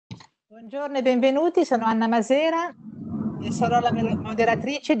Buongiorno e benvenuti, sono Anna Masera e sarò la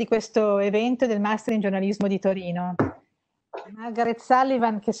moderatrice di questo evento del Master in Giornalismo di Torino. Margaret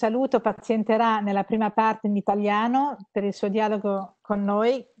Sullivan, che saluto, pazienterà nella prima parte in italiano per il suo dialogo con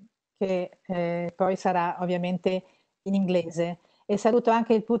noi, che poi sarà ovviamente in inglese. E saluto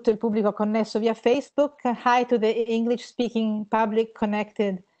anche tutto il pubblico connesso via Facebook. Hi to the English speaking public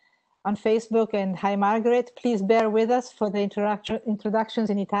connected on Facebook, and hi Margaret. Please bear with us for the introductions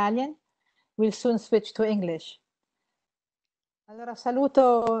in Italian. We'll soon switch to English. Allora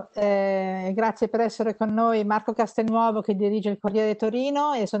saluto e grazie per essere con noi Marco Castelnuovo, che dirige il Corriere di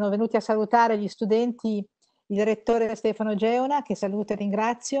Torino, e sono venuti a salutare gli studenti il rettore Stefano Geuna, che saluto e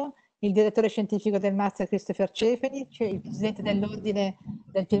ringrazio, il direttore scientifico del Master Christopher Cefenic, il presidente dell'Ordine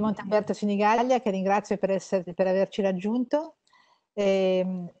del Piemonte Alberto Sinigaglia, che ringrazio per averci raggiunto.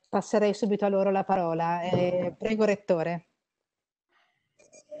 Passerei subito a loro la parola. Prego, rettore.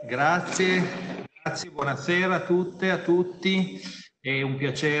 Grazie, buonasera a tutte e a tutti. È un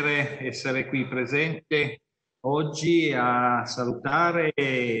piacere essere qui presente oggi a salutare.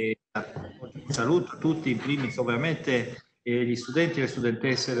 Un saluto a tutti, in primis ovviamente gli studenti e le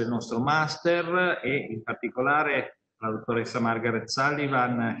studentesse del nostro master e in particolare la dottoressa Margaret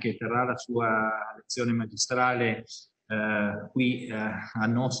Sullivan, che terrà la sua lezione magistrale qui a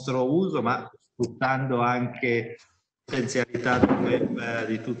nostro uso, ma sfruttando anche potenzialità del web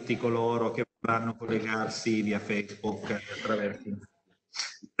di tutti coloro che vorranno collegarsi via Facebook attraverso.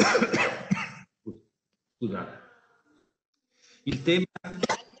 Scusate. Il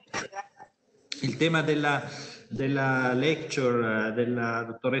tema della lecture della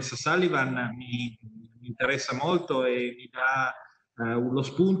dottoressa Sullivan mi interessa molto e mi dà lo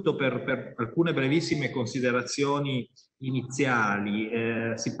spunto per alcune brevissime considerazioni iniziali.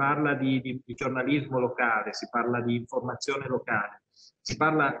 Si parla di giornalismo locale, si parla di informazione locale, si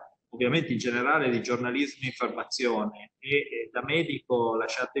parla ovviamente in generale di giornalismo e informazione e da medico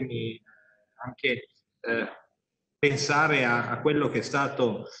lasciatemi anche pensare a quello che è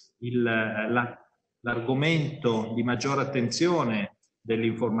stato l'argomento di maggiore attenzione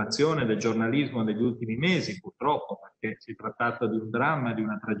dell'informazione, del giornalismo negli ultimi mesi, purtroppo, perché si è trattato di un dramma, di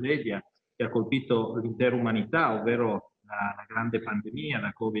una tragedia che ha colpito l'intera umanità, ovvero la grande pandemia,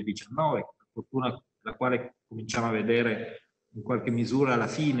 la Covid-19, per fortuna la quale cominciamo a vedere in qualche misura la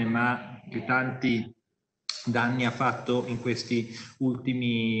fine, ma che tanti danni ha fatto in questi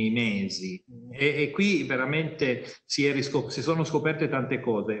ultimi mesi. E qui veramente si sono scoperte tante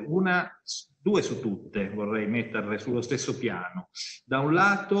cose. Due su tutte vorrei metterle sullo stesso piano. Da un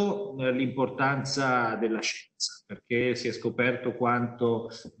lato l'importanza della scienza, perché si è scoperto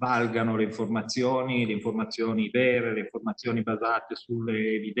quanto valgano le informazioni vere, le informazioni basate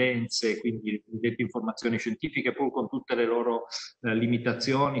sulle evidenze, quindi le cosiddette informazioni scientifiche, pur con tutte le loro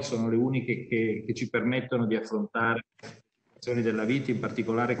limitazioni, sono le uniche che ci permettono di affrontare le situazioni della vita, in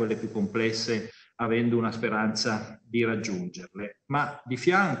particolare quelle più complesse, avendo una speranza di raggiungerle. Ma di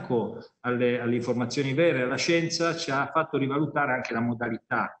fianco alle informazioni vere e alla scienza ci ha fatto rivalutare anche la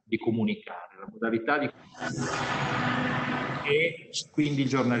modalità di comunicare, e quindi il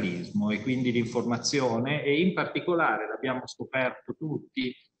giornalismo e quindi l'informazione, e in particolare l'abbiamo scoperto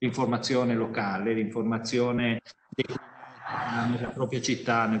tutti, l'informazione locale, l'informazione nella propria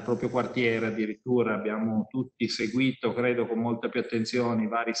città, nel proprio quartiere. Addirittura abbiamo tutti seguito, credo con molta più attenzione, i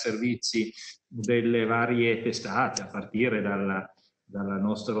vari servizi delle varie testate, a partire dal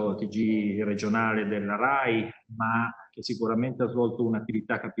nostro TG regionale della RAI, ma che sicuramente ha svolto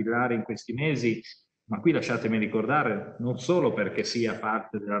un'attività capillare in questi mesi. Ma qui lasciatemi ricordare, non solo perché sia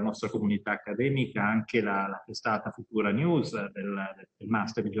parte della nostra comunità accademica, anche la testata Futura News del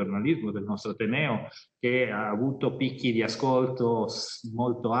Master di Giornalismo del nostro Ateneo, che ha avuto picchi di ascolto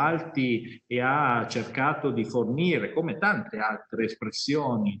molto alti e ha cercato di fornire, come tante altre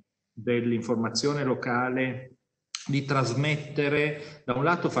espressioni dell'informazione locale, di trasmettere, da un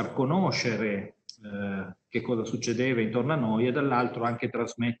lato far conoscere che cosa succedeva intorno a noi e dall'altro anche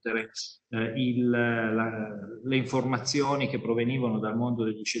trasmettere le informazioni che provenivano dal mondo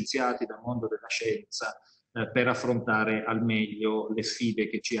degli scienziati, dal mondo della scienza, per affrontare al meglio le sfide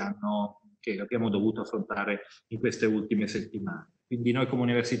che abbiamo dovuto affrontare in queste ultime settimane. Quindi noi come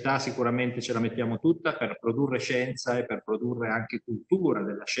università sicuramente ce la mettiamo tutta per produrre scienza e per produrre anche cultura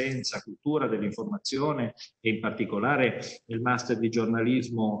della scienza, cultura dell'informazione e in particolare nel Master di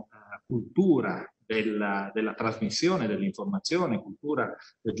Giornalismo cultura della trasmissione dell'informazione, cultura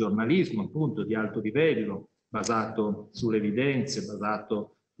del giornalismo appunto di alto livello, basato sulle evidenze,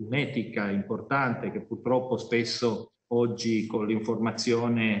 basato su un'etica importante che purtroppo spesso oggi con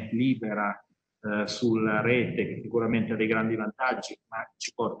l'informazione libera sulla rete, che sicuramente ha dei grandi vantaggi, ma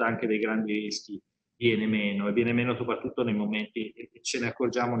ci porta anche dei grandi rischi, viene meno, e viene meno soprattutto nei momenti, e ce ne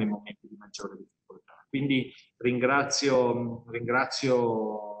accorgiamo nei momenti di maggiore difficoltà. Quindi ringrazio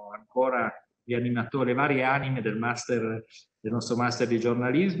ancora gli animatori, le varie anime del nostro master di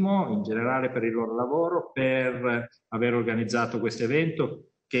giornalismo, in generale per il loro lavoro, per aver organizzato questo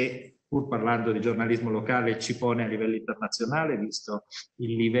evento che, pur parlando di giornalismo locale, ci pone a livello internazionale, visto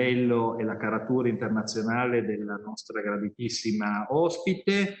il livello e la caratura internazionale della nostra graditissima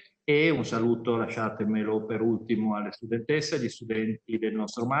ospite. E un saluto, lasciatemelo per ultimo, alle studentesse e agli studenti del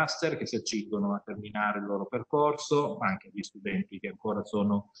nostro master che si accingono a terminare il loro percorso, ma anche agli studenti che ancora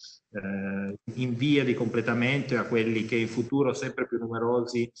sono in via di completamento, e a quelli che in futuro, sempre più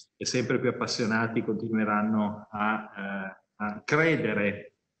numerosi e sempre più appassionati, continueranno a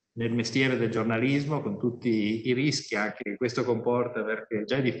credere nel mestiere del giornalismo, con tutti i rischi anche che questo comporta, perché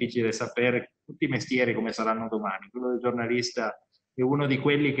già è difficile sapere tutti i mestieri come saranno domani. Quello del giornalista è uno di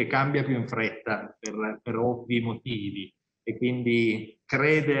quelli che cambia più in fretta per ovvi motivi, e quindi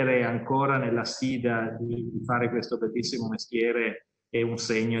credere ancora nella sfida di fare questo bellissimo mestiere è un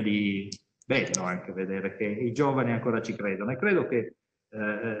segno di bello, anche vedere che i giovani ancora ci credono. E credo che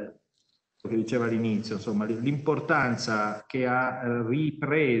che diceva all'inizio, insomma, l'importanza che ha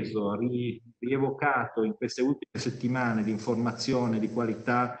ripreso, rievocato in queste ultime settimane di informazione di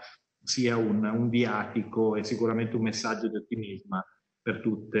qualità sia un viatico e sicuramente un messaggio di ottimismo per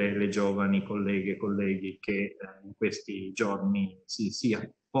tutte le giovani colleghe e colleghi che in questi giorni si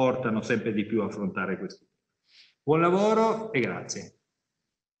portano sempre di più a affrontare questo. Buon lavoro e grazie.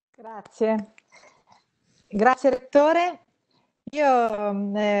 Grazie. Grazie Rettore.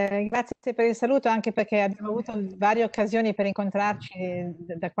 Io grazie per il saluto, anche perché abbiamo avuto varie occasioni per incontrarci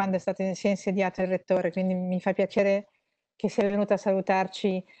da quando si è insediato il Rettore, quindi mi fa piacere che sia venuto a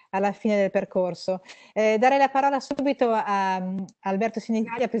salutarci alla fine del percorso. Darei la parola subito a Alberto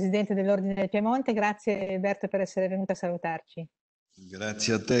Sinigalia, Presidente dell'Ordine del Piemonte. Grazie Alberto per essere venuto a salutarci.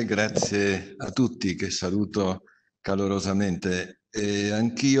 Grazie a te, grazie a tutti che saluto calorosamente. E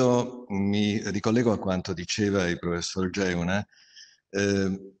anch'io mi ricollego a quanto diceva il professor Geuna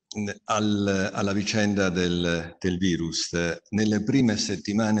alla vicenda del virus. Nelle prime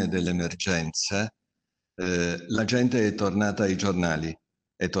settimane dell'emergenza la gente è tornata ai giornali,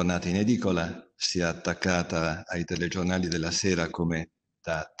 è tornata in edicola, si è attaccata ai telegiornali della sera come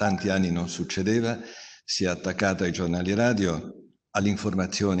da tanti anni non succedeva, si è attaccata ai giornali radio,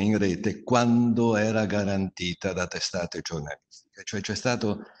 all'informazione in rete quando era garantita da testate giornalistiche. Cioè c'è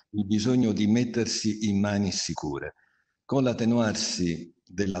stato il bisogno di mettersi in mani sicure. Con l'attenuarsi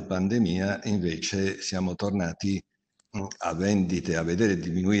della pandemia invece siamo tornati a vedere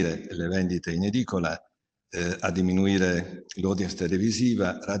diminuire le vendite in edicola, a diminuire l'audience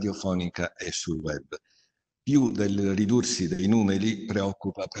televisiva, radiofonica e sul web. Più del ridursi dei numeri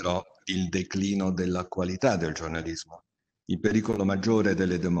preoccupa però il declino della qualità del giornalismo. Il pericolo maggiore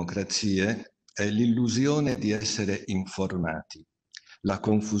delle democrazie è l'illusione di essere informati, la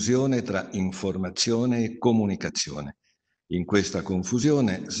confusione tra informazione e comunicazione. In questa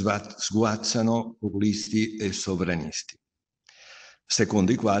confusione sguazzano populisti e sovranisti,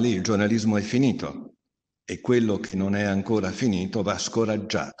 secondo i quali il giornalismo è finito e quello che non è ancora finito va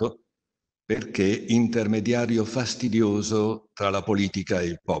scoraggiato perché intermediario fastidioso tra la politica e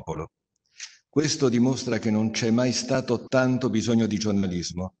il popolo. Questo dimostra che non c'è mai stato tanto bisogno di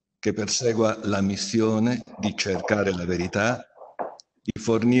giornalismo che persegua la missione di cercare la verità, di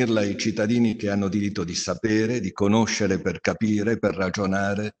fornirla ai cittadini che hanno diritto di sapere, di conoscere per capire, per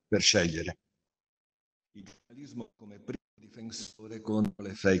ragionare, per scegliere. Il giornalismo come primo difensore contro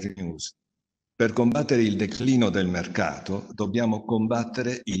le fake news. Per combattere il declino del mercato dobbiamo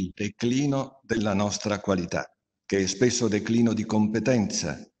combattere il declino della nostra qualità, che è spesso declino di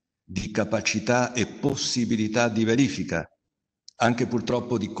competenza, di capacità e possibilità di verifica, anche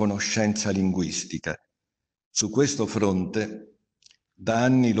purtroppo di conoscenza linguistica. Su questo fronte, da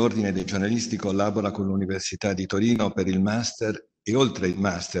anni l'Ordine dei giornalisti collabora con l'Università di Torino per il master e oltre il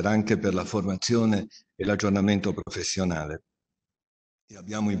master anche per la formazione e l'aggiornamento professionale. E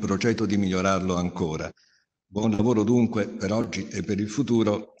abbiamo in progetto di migliorarlo ancora. Buon lavoro dunque per oggi e per il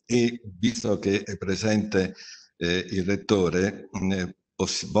futuro, e visto che è presente il Rettore,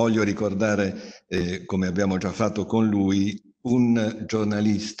 voglio ricordare, come abbiamo già fatto con lui, un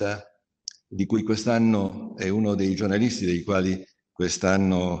giornalista di cui quest'anno è uno dei giornalisti dei quali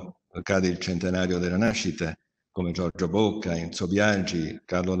quest'anno cade il centenario della nascita, come Giorgio Bocca, Enzo Biagi,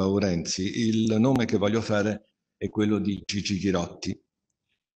 Carlo Laurenzi. Il nome che voglio fare è quello di Gigi Ghirotti.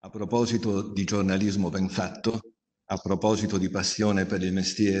 A proposito di giornalismo ben fatto, a proposito di passione per il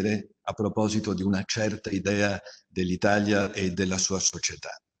mestiere, a proposito di una certa idea dell'Italia e della sua società.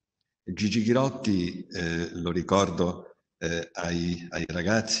 Gigi Ghirotti, lo ricordo ai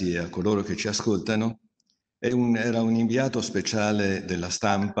ragazzi e a coloro che ci ascoltano, era un inviato speciale della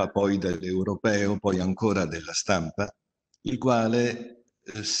Stampa, poi dell'Europeo, poi ancora della Stampa, il quale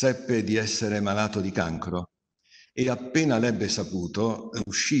seppe di essere malato di cancro e appena l'ebbe saputo,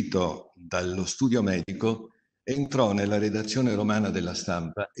 uscito dallo studio medico, entrò nella redazione romana della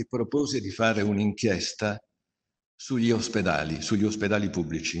Stampa e propose di fare un'inchiesta sugli ospedali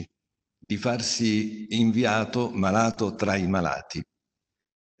pubblici, di farsi inviato malato tra i malati.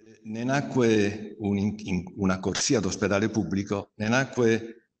 Ne nacque una corsia d'ospedale pubblico, ne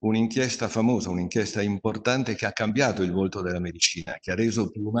nacque un'inchiesta famosa, un'inchiesta importante che ha cambiato il volto della medicina, che ha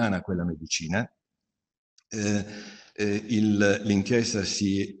reso più umana quella medicina. L'inchiesta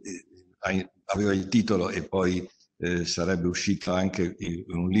aveva il titolo, e poi sarebbe uscito anche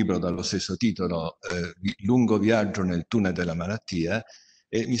un libro dallo stesso titolo, Lungo viaggio nel tunnel della malattia,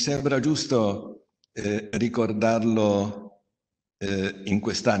 e mi sembra giusto ricordarlo in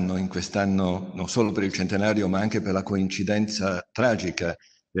quest'anno non solo per il centenario ma anche per la coincidenza tragica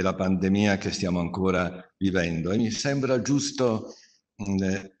della pandemia che stiamo ancora vivendo, e mi sembra giusto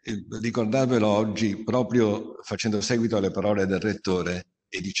ricordarvelo oggi proprio facendo seguito alle parole del rettore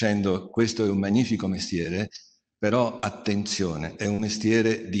e dicendo: questo è un magnifico mestiere, però attenzione, è un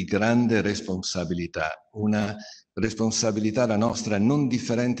mestiere di grande responsabilità, una responsabilità la nostra non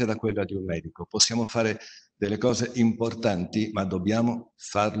differente da quella di un medico. Possiamo fare delle cose importanti, ma dobbiamo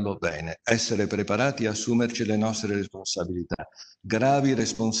farlo bene, essere preparati a assumerci le nostre responsabilità. Gravi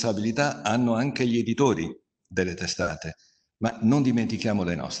responsabilità hanno anche gli editori delle testate, ma non dimentichiamo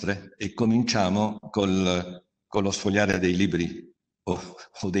le nostre e cominciamo con lo sfogliare dei libri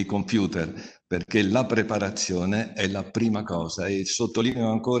o dei computer, perché la preparazione è la prima cosa. E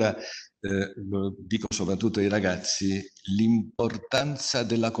sottolineo ancora, lo dico soprattutto ai ragazzi, l'importanza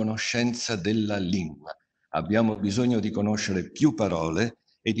della conoscenza della lingua. Abbiamo bisogno di conoscere più parole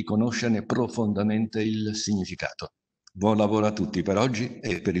e di conoscerne profondamente il significato. Buon lavoro a tutti per oggi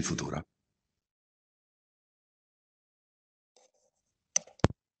e per il futuro.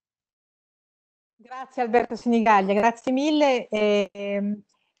 Grazie Alberto Sinigaglia, grazie mille.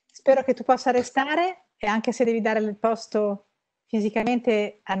 Spero che tu possa restare, e anche se devi dare il posto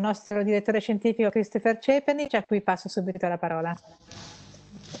fisicamente al nostro direttore scientifico Christopher Cepernich, a cui passo subito la parola.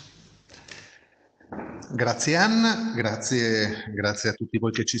 Grazie Anna, grazie a tutti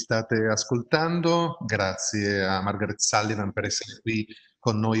voi che ci state ascoltando, grazie a Margaret Sullivan per essere qui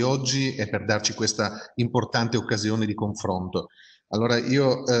con noi oggi e per darci questa importante occasione di confronto. Allora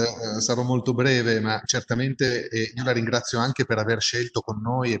io sarò molto breve, ma certamente io la ringrazio anche per aver scelto con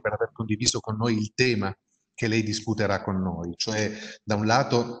noi e per aver condiviso con noi il tema che lei discuterà con noi, cioè da un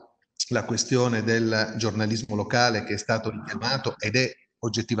lato la questione del giornalismo locale che è stato richiamato ed è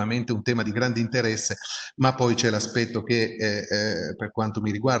oggettivamente un tema di grande interesse, ma poi c'è l'aspetto che per quanto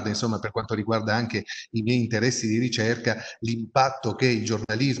mi riguarda, insomma per quanto riguarda anche i miei interessi di ricerca, l'impatto che il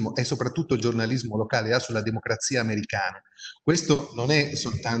giornalismo e soprattutto il giornalismo locale ha sulla democrazia americana. Questo non è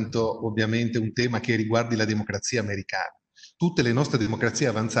soltanto ovviamente un tema che riguardi la democrazia americana. Tutte le nostre democrazie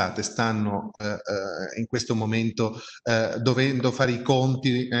avanzate stanno in questo momento dovendo fare i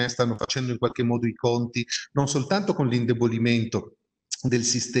conti, stanno facendo in qualche modo i conti, non soltanto con l'indebolimento del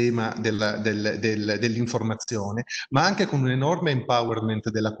sistema dell'informazione, ma anche con un enorme empowerment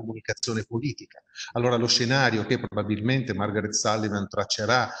della comunicazione politica. Allora lo scenario che probabilmente Margaret Sullivan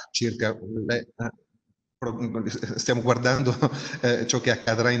traccerà circa stiamo guardando ciò che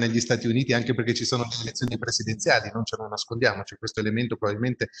accadrà negli Stati Uniti, anche perché ci sono le elezioni presidenziali, non ce lo nascondiamo, cioè questo elemento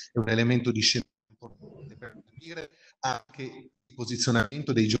probabilmente è un elemento di scelta importante per capire anche il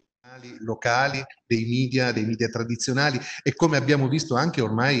posizionamento dei giornali locali, dei media tradizionali, e come abbiamo visto anche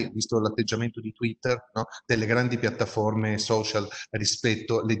ormai, visto l'atteggiamento di Twitter, no, delle grandi piattaforme social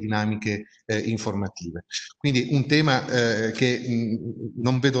rispetto alle dinamiche informative. Quindi un tema che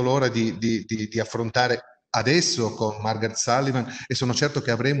non vedo l'ora di affrontare adesso con Margaret Sullivan, e sono certo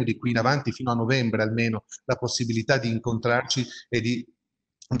che avremo di qui in avanti fino a novembre almeno la possibilità di incontrarci e di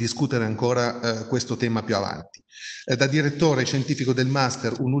discutere ancora questo tema più avanti. Da direttore scientifico del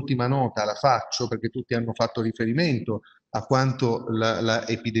master un'ultima nota la faccio, perché tutti hanno fatto riferimento a quanto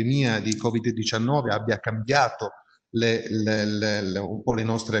l'epidemia di Covid-19 abbia cambiato un po' le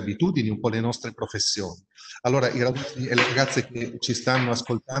nostre abitudini, un po' le nostre professioni. Allora i ragazzi e le ragazze che ci stanno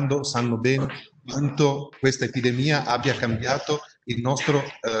ascoltando sanno bene quanto questa epidemia abbia cambiato il nostro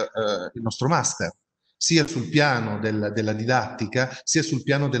master, sia sul piano della didattica, sia sul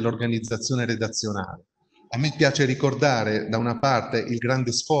piano dell'organizzazione redazionale. A me piace ricordare da una parte il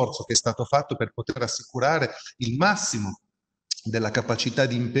grande sforzo che è stato fatto per poter assicurare il massimo della capacità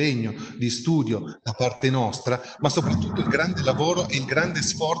di impegno, di studio da parte nostra, ma soprattutto il grande lavoro e il grande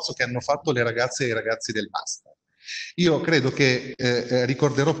sforzo che hanno fatto le ragazze e i ragazzi del master. Io credo che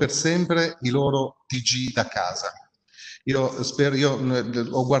ricorderò per sempre i loro TG da casa. Io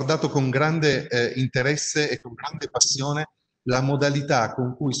ho guardato con grande interesse e con grande passione la modalità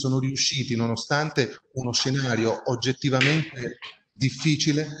con cui sono riusciti, nonostante uno scenario oggettivamente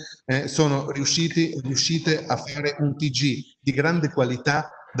difficile, sono riuscite a fare un TG di grande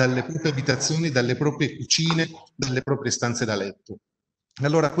qualità dalle proprie abitazioni, dalle proprie cucine, dalle proprie stanze da letto.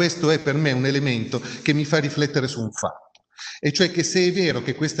 Allora questo è per me un elemento che mi fa riflettere su un fatto, e cioè che se è vero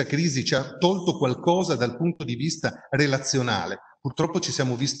che questa crisi ci ha tolto qualcosa dal punto di vista relazionale, purtroppo ci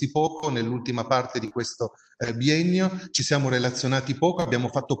siamo visti poco nell'ultima parte di questo biennio, ci siamo relazionati poco, abbiamo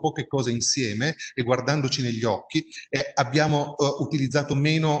fatto poche cose insieme e guardandoci negli occhi abbiamo utilizzato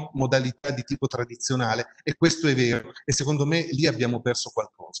meno modalità di tipo tradizionale, e questo è vero, e secondo me lì abbiamo perso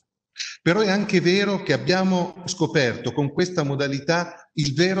qualcosa. Però è anche vero che abbiamo scoperto con questa modalità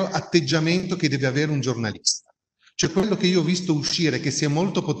il vero atteggiamento che deve avere un giornalista. Cioè quello che io ho visto uscire, che si è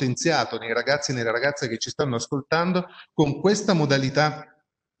molto potenziato nei ragazzi e nelle ragazze che ci stanno ascoltando, con questa modalità,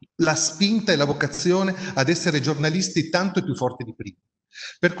 la spinta e la vocazione ad essere giornalisti tanto più forte di prima.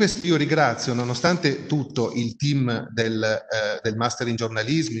 Per questo io ringrazio, nonostante tutto, il team del Master in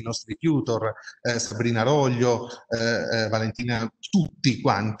Giornalismo, i nostri tutor, Sabrina Roglio, Valentina, tutti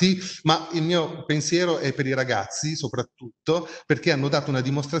quanti, ma il mio pensiero è per i ragazzi soprattutto, perché hanno dato una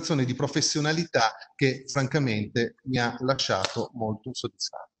dimostrazione di professionalità che francamente mi ha lasciato molto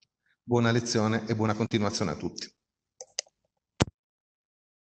soddisfatto. Buona lezione e buona continuazione a tutti.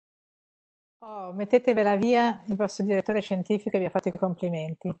 Oh, mettetevela via, il vostro direttore scientifico vi ha fatto i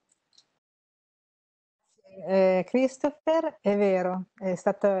complimenti. Christopher, è vero, è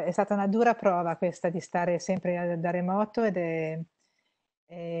stata una dura prova questa di stare sempre da remoto e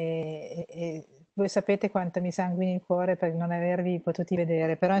voi sapete quanto mi sanguini il cuore per non avervi potuti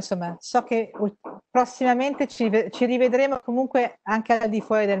vedere, però insomma so che prossimamente ci rivedremo comunque anche al di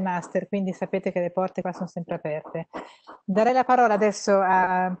fuori del master, quindi sapete che le porte qua sono sempre aperte. Darei la parola adesso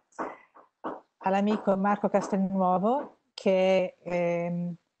all'amico Marco Castelnuovo, che è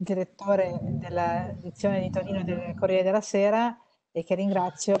direttore della edizione di Torino del Corriere della Sera, e che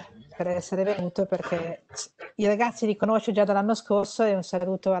ringrazio per essere venuto, perché i ragazzi li conosco già dall'anno scorso e un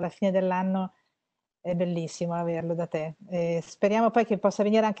saluto alla fine dell'anno è bellissimo averlo da te. Speriamo poi che possa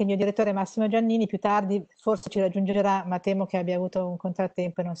venire anche il mio direttore Massimo Giannini più tardi, forse ci raggiungerà, ma temo che abbia avuto un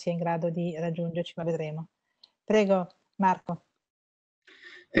contrattempo e non sia in grado di raggiungerci, ma vedremo. Prego, Marco.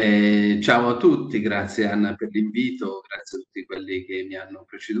 Ciao a tutti, grazie Anna per l'invito, grazie a tutti quelli che mi hanno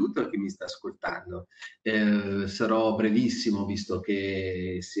preceduto e chi mi sta ascoltando. Sarò brevissimo, visto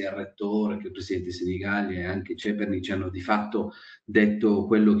che sia il rettore che il presidente Senigallia e anche Ceperni ci hanno di fatto detto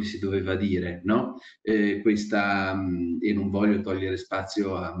quello che si doveva dire, no? E non voglio togliere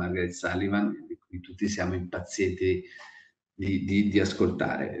spazio a Margaret Sullivan, di cui tutti siamo impazienti di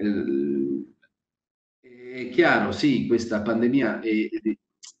ascoltare. È chiaro, sì, questa pandemia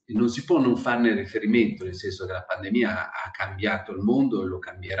non si può non farne riferimento, nel senso che la pandemia ha cambiato il mondo e lo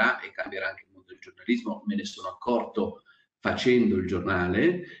cambierà, e cambierà anche il mondo del giornalismo. Me ne sono accorto facendo il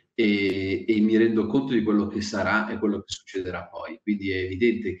giornale e mi rendo conto di quello che sarà e quello che succederà poi. Quindi è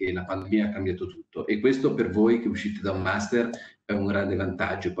evidente che la pandemia ha cambiato tutto, e questo per voi che uscite da un master è un grande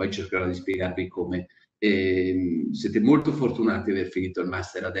vantaggio. Poi cercherò di spiegarvi come. Siete molto fortunati di aver finito il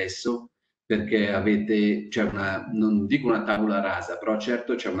master adesso, perché non dico una tavola rasa, però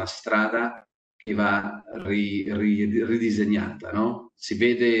certo c'è una strada che va ridisegnata, no? Si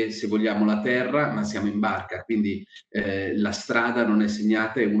vede, se vogliamo, la terra, ma siamo in barca, quindi la strada non è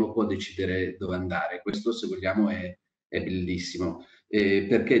segnata e uno può decidere dove andare. Questo, se vogliamo, è bellissimo.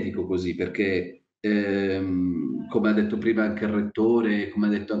 Perché dico così? Perché come ha detto prima anche il rettore, come ha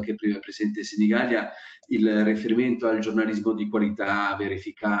detto anche prima il presidente Senigallia, il riferimento al giornalismo di qualità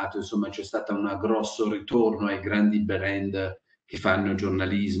verificato, insomma c'è stato un grosso ritorno ai grandi brand che fanno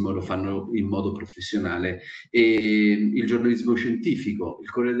giornalismo, lo fanno in modo professionale, e il giornalismo scientifico.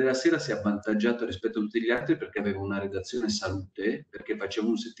 Il Corriere della Sera si è avvantaggiato rispetto a tutti gli altri perché aveva una redazione salute, perché faceva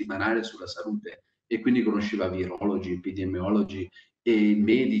un settimanale sulla salute e quindi conosceva virologi, epidemiologi e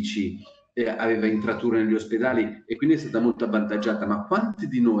medici, aveva intrature negli ospedali, e quindi è stata molto avvantaggiata. Ma quanti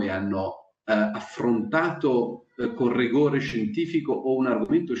di noi hanno affrontato con rigore scientifico o un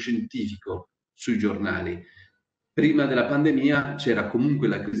argomento scientifico sui giornali? Prima della pandemia c'era comunque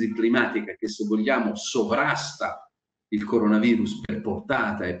la crisi climatica che, se vogliamo, sovrasta il coronavirus per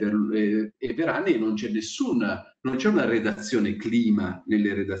portata e per anni, e non c'è una redazione clima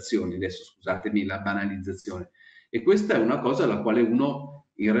nelle redazioni, adesso scusatemi la banalizzazione, e questa è una cosa alla quale uno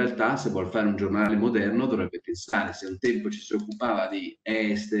in realtà, se vuol fare un giornale moderno, dovrebbe pensare. Se un tempo ci si occupava di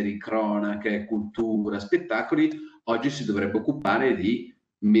esteri, cronache, cultura, spettacoli, oggi si dovrebbe occupare di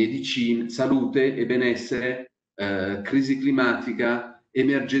medicina, salute e benessere, crisi climatica,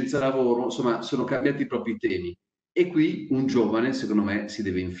 emergenza lavoro, insomma sono cambiati proprio i temi. E qui un giovane, secondo me, si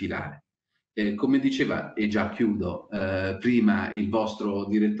deve infilare. Come diceva, e già chiudo, prima il vostro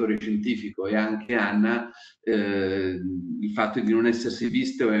direttore scientifico e anche Anna, il fatto di non essersi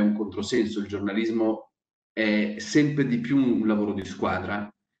visto è un controsenso. Il giornalismo è sempre di più un lavoro di squadra,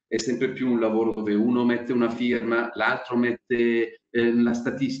 è sempre più un lavoro dove uno mette una firma, l'altro mette la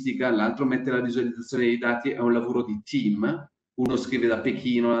statistica, l'altro mette la visualizzazione dei dati, è un lavoro di team. Uno scrive da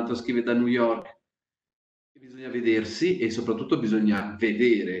Pechino, l'altro scrive da New York. Bisogna vedersi e soprattutto bisogna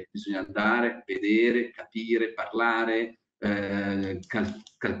vedere, bisogna andare, vedere, capire, parlare,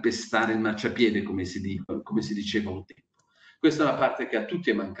 calpestare il marciapiede, come si diceva un tempo. Questa è una parte che a tutti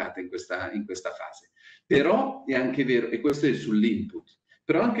è mancata in questa fase. Però è anche vero, e questo è sull'input,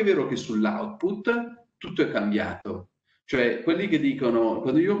 però è anche vero che sull'output tutto è cambiato. Cioè, quelli che dicono,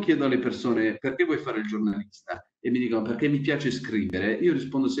 quando io chiedo alle persone perché vuoi fare il giornalista e mi dicono perché mi piace scrivere, io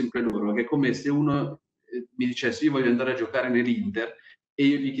rispondo sempre loro che è come se uno mi dicesse io voglio andare a giocare nell'Inter e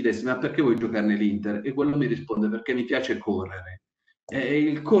io gli chiedessi ma perché vuoi giocare nell'Inter? E quello mi risponde perché mi piace correre. E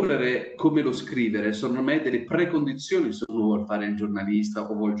il correre, come lo scrivere, secondo me delle precondizioni se uno vuole fare il giornalista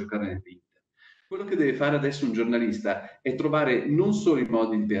o vuole giocare nell'Inter. Quello che deve fare adesso un giornalista è trovare non solo i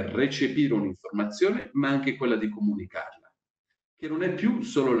modi per recepire un'informazione, ma anche quella di comunicarla, che non è più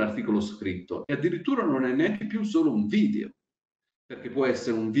solo l'articolo scritto e addirittura non è neanche più solo un video, perché può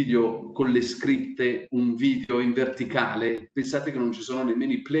essere un video con le scritte, un video in verticale. Pensate che non ci sono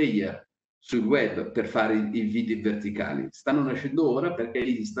nemmeno i player sul web per fare i video in verticali. Stanno nascendo ora perché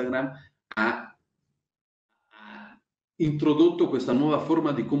Instagram ha introdotto questa nuova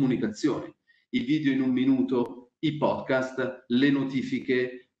forma di comunicazione. I video in un minuto, i podcast, le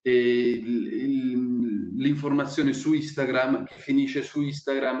notifiche, l'informazione su Instagram che finisce su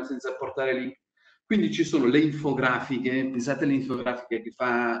Instagram senza portare link. Quindi ci sono le infografiche, pensate alle infografiche che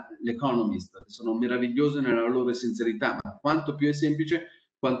fa l'Economist, che sono meravigliose nella loro essenzialità, ma quanto più è semplice,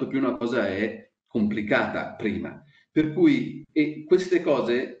 quanto più una cosa è complicata prima. Per cui queste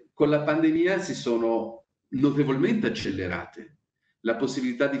cose con la pandemia si sono notevolmente accelerate. La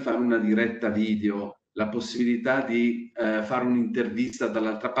possibilità di fare una diretta video, la possibilità di fare un'intervista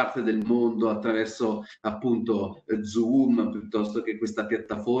dall'altra parte del mondo attraverso appunto Zoom, piuttosto che questa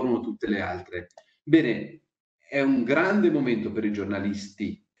piattaforma o tutte le altre. Bene, è un grande momento per i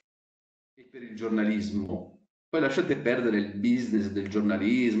giornalisti e per il giornalismo. Poi lasciate perdere il business del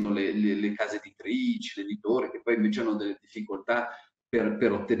giornalismo, le case editrici, l'editore, che poi invece hanno delle difficoltà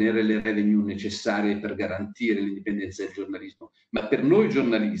per ottenere le revenue necessarie per garantire l'indipendenza del giornalismo. Ma per noi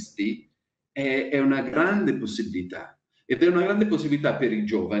giornalisti è una grande possibilità, ed è una grande possibilità per i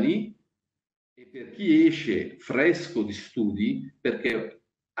giovani e per chi esce fresco di studi, perché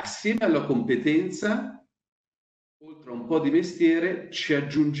assieme alla competenza, oltre a un po' di mestiere, ci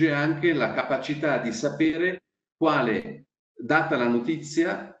aggiunge anche la capacità di sapere quale, data la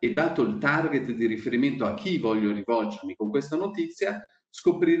notizia e dato il target di riferimento a chi voglio rivolgermi con questa notizia,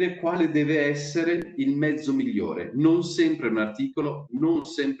 scoprire quale deve essere il mezzo migliore. Non sempre un articolo, non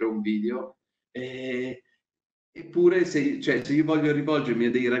sempre un video. Eppure se io voglio rivolgermi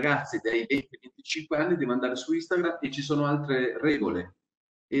a dei ragazzi dai 20-25 anni, devo andare su Instagram e ci sono altre regole.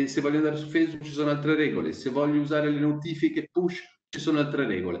 E se voglio andare su Facebook ci sono altre regole, se voglio usare le notifiche push ci sono altre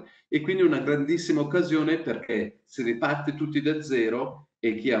regole, e quindi è una grandissima occasione perché si riparte tutti da zero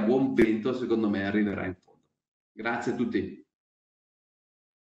e chi ha buon vento secondo me arriverà in fondo. Grazie a tutti.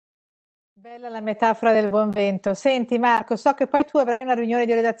 Bella la metafora del buon vento. Senti Marco, so che poi tu avrai una riunione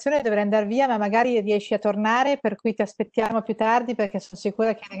di redazione e dovrai andare via, ma magari riesci a tornare, per cui ti aspettiamo più tardi perché sono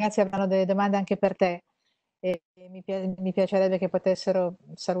sicura che i ragazzi avranno delle domande anche per te. E mi piacerebbe che potessero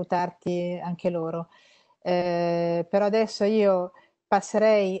salutarti anche loro. Però adesso io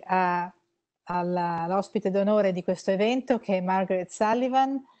passerei all'ospite d'onore di questo evento, che è Margaret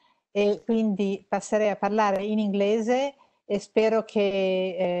Sullivan, e quindi passerei a parlare in inglese e spero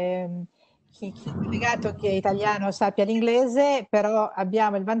che chi è collegato, che è italiano, sappia l'inglese, però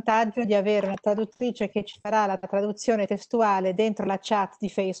abbiamo il vantaggio di avere una traduttrice che ci farà la traduzione testuale dentro la chat di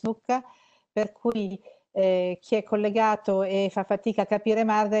Facebook, per cui chi è collegato e fa fatica a capire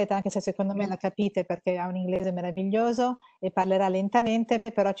Margaret, anche se secondo me la capite perché ha un inglese meraviglioso e parlerà lentamente,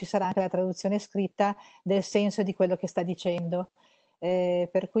 però ci sarà anche la traduzione scritta del senso di quello che sta dicendo,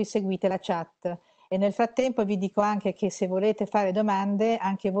 per cui seguite la chat. E nel frattempo vi dico anche che se volete fare domande,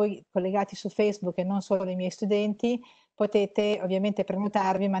 anche voi collegati su Facebook e non solo i miei studenti, potete ovviamente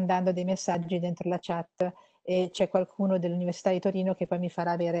prenotarvi mandando dei messaggi dentro la chat e c'è qualcuno dell'Università di Torino che poi mi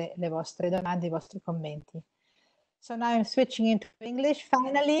farà avere le vostre domande, i vostri commenti. So now I'm switching into English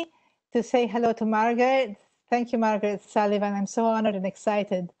finally to say hello to Margaret. Thank you, Margaret Sullivan. I'm so honored and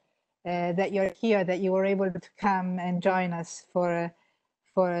excited that you're here, that you were able to come and join us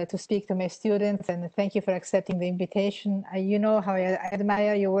to speak to my students, and thank you for accepting the invitation. You know how I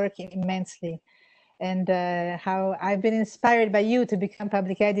admire your work immensely, and how I've been inspired by you to become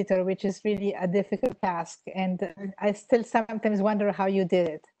public editor, which is really a difficult task. And I still sometimes wonder how you did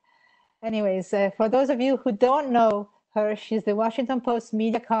it. Anyways, for those of you who don't know her, she's the Washington Post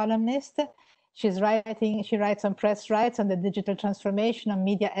media columnist. She writes on press rights, on the digital transformation, on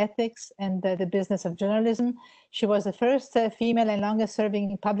media ethics, and the business of journalism. She was the first female and longest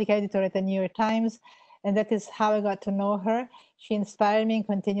serving public editor at the New York Times. And that is how I got to know her. She inspired me and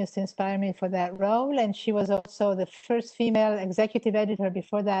continues to inspire me for that role. And she was also the first female executive editor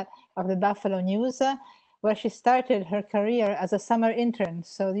before that of the Buffalo News, where she started her career as a summer intern.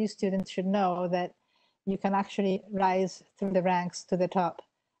 So these students should know that you can actually rise through the ranks to the top,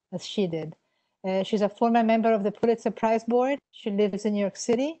 as she did. She's a former member of the Pulitzer Prize Board. She lives in New York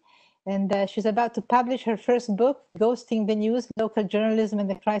City. And she's about to publish her first book, Ghosting the News, Local Journalism and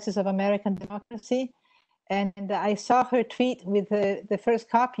the Crisis of American Democracy. And I saw her tweet with the first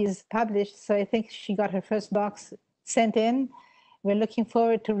copies published, so I think she got her first box sent in. We're looking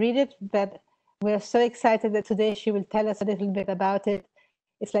forward to read it, but we're so excited that today she will tell us a little bit about it.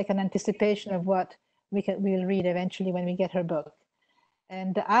 It's like an anticipation of what we'll read eventually when we get her book.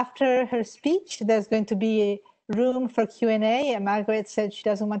 And after her speech, there's going to be room for Q&A. Margaret said she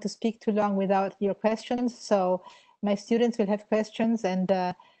doesn't want to speak too long without your questions, so my students will have questions, and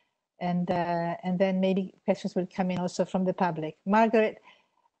then maybe questions will come in also from the public. Margaret,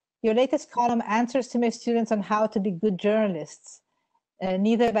 your latest column answers to my students on how to be good journalists,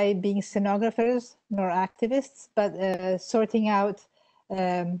 neither by being stenographers nor activists, but sorting out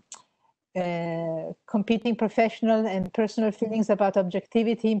competing professional and personal feelings about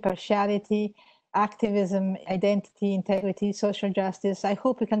objectivity, impartiality, activism, identity, integrity, social justice. I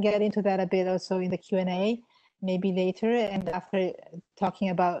hope we can get into that a bit also in the Q&A, maybe later, and after talking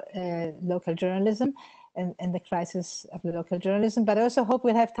about local journalism and the crisis of the local journalism. But I also hope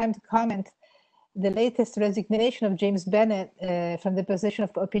we'll have time to comment the latest resignation of James Bennett from the position of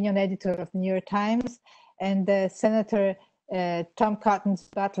opinion editor of the New York Times, and Senator Tom Cotton's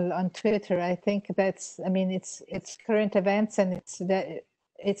battle on Twitter. I think that's, I mean, it's current events, and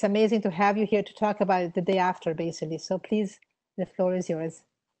it's amazing to have you here to talk about it the day after, basically. So please, the floor is yours.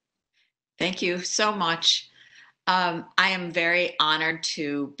 Thank you so much. I am very honored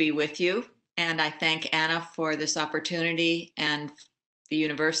to be with you, and I thank Anna for this opportunity and the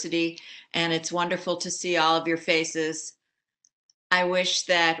university, and it's wonderful to see all of your faces. I wish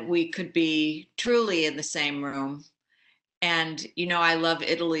that we could be truly in the same room. And, you know, I love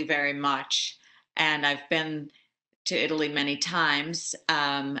Italy very much, and I've been to Italy many times.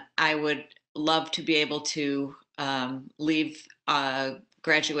 I would love to be able to leave a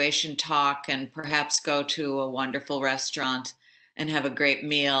graduation talk and perhaps go to a wonderful restaurant and have a great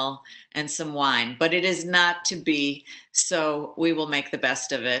meal and some wine, but it is not to be, so we will make the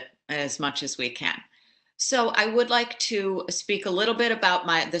best of it as much as we can. So I would like to speak a little bit about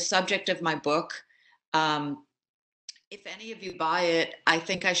the subject of my book. If any of you buy it, I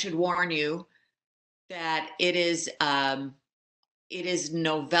think I should warn you that it is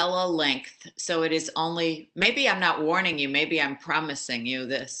novella length. So it is only, maybe I'm not warning you, maybe I'm promising you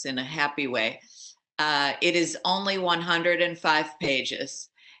this in a happy way. It is only 105 pages,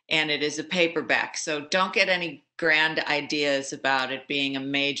 and it is a paperback. So don't get any grand ideas about it being a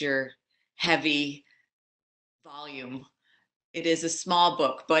major, heavy volume. It is a small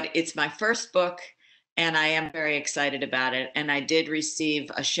book, but it's my first book, and I am very excited about it. And I did receive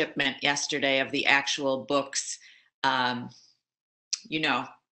a shipment yesterday of the actual books, you know,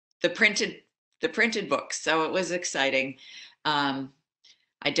 the printed books. So it was exciting.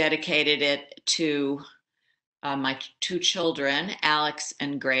 I dedicated it to my two children, Alex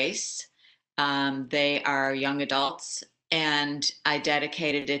and Grace. They are young adults, and I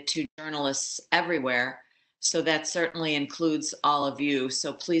dedicated it to journalists everywhere. So that certainly includes all of you.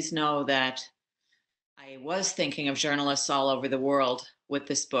 So please know that I was thinking of journalists all over the world with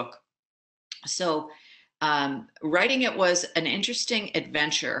this book. So Writing it was an interesting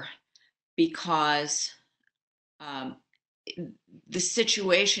adventure because the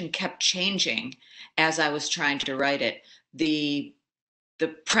situation kept changing as I was trying to write it. The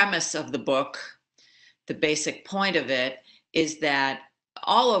premise of the book, the basic point of it, is that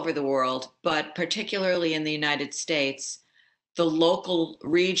all over the world, but particularly in the United States, the local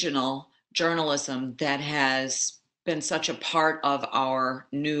regional journalism that has been such a part of our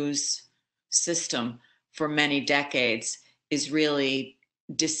news system for many decades is really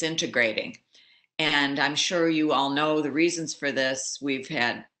disintegrating. And I'm sure you all know the reasons for this. We've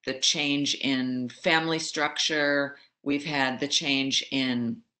had the change in family structure. We've had the change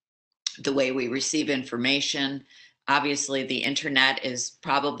in the way we receive information. Obviously, the internet is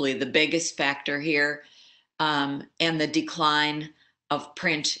probably the biggest factor here, and the decline of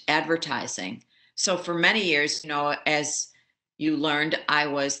print advertising. So for many years, as you learned, I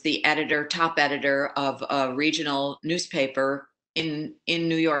was the top editor of a regional newspaper in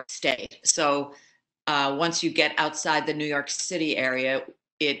New York State. So once you get outside the New York City area,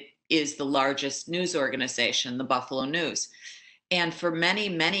 it is the largest news organization, the Buffalo News. And for many,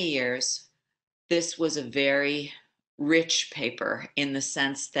 many years, this was a very rich paper in the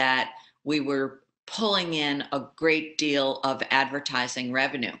sense that we were pulling in a great deal of advertising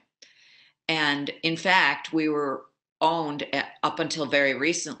revenue. And in fact, we were owned up until very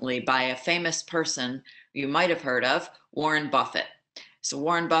recently by a famous person you might have heard of, Warren Buffett. So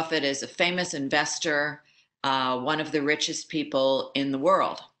Warren Buffett is a famous investor, one of the richest people in the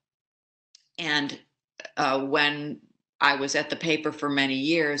world. And when I was at the paper for many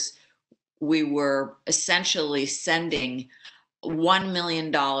years, we were essentially sending $1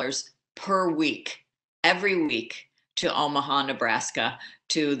 million per week, every week, to Omaha, Nebraska,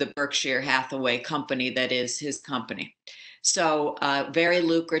 to the Berkshire Hathaway company that is his company. So very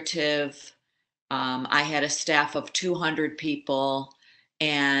lucrative. I had a staff of 200 people,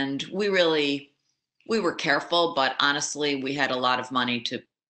 and we were careful, but honestly, we had a lot of money to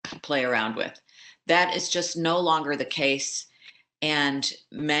play around with. That is just no longer the case. And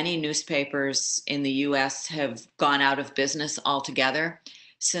many newspapers in the US have gone out of business altogether.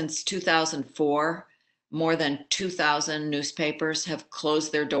 Since 2004, more than 2,000 newspapers have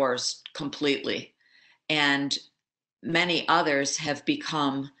closed their doors completely. And many others have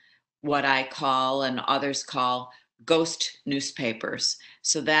become what I call and others call ghost newspapers.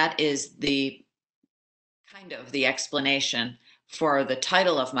 So that is the kind of the explanation for the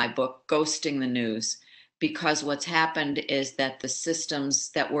title of my book, Ghosting the News, because what's happened is that the systems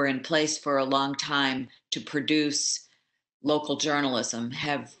that were in place for a long time to produce local journalism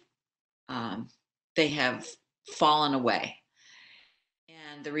have fallen away.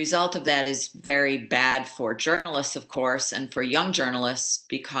 And the result of that is very bad for journalists, of course, and for young journalists,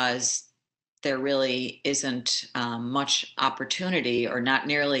 because there really isn't much opportunity, or not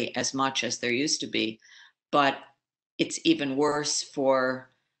nearly as much as there used to be. But it's even worse for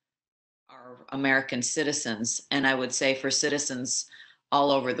our American citizens, and I would say for citizens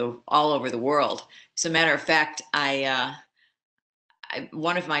all over the world. As a matter of fact,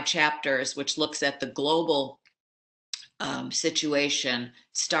 one of my chapters, which looks at the global situation,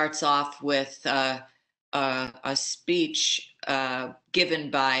 starts off with a speech given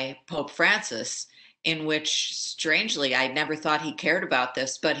by Pope Francis, in which, strangely, I never thought he cared about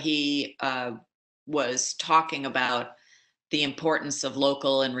this, but he was talking about the importance of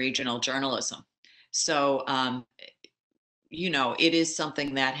local and regional journalism. So, it is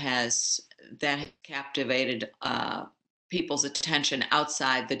something that has captivated people's attention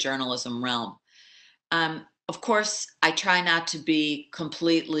outside the journalism realm. Of course, I try not to be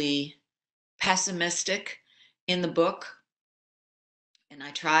completely pessimistic in the book. And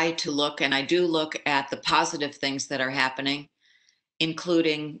I try to look, and I do look at the positive things that are happening,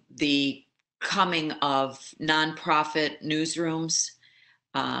 including the coming of nonprofit newsrooms.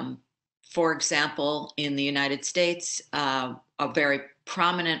 For example, in the United States, a very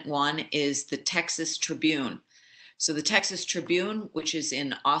prominent one is the Texas Tribune. So the Texas Tribune, which is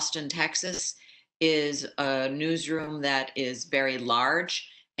in Austin, Texas, is a newsroom that is very large,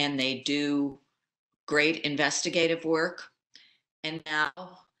 and they do great investigative work. And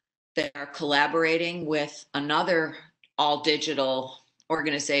now they are collaborating with another all-digital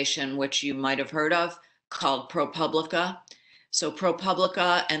organization, which you might have heard of, called ProPublica. So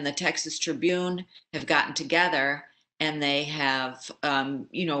ProPublica and the Texas Tribune have gotten together, and they have,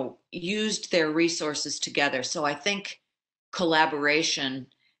 used their resources together. So I think collaboration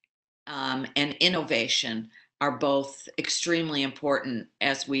and innovation are both extremely important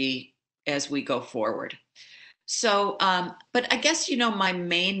as we go forward. So, but I guess, you know, my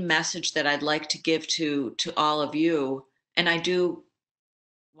main message that I'd like to give to all of you, and I do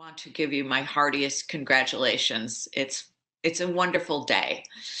want to give you my heartiest congratulations. It's a wonderful day.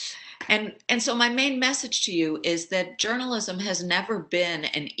 And so my main message to you is that journalism has never been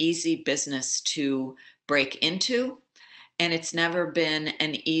an easy business to break into, and it's never been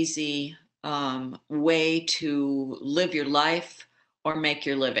an easy way to live your life or make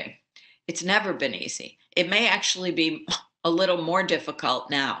your living. It's never been easy. It may actually be a little more difficult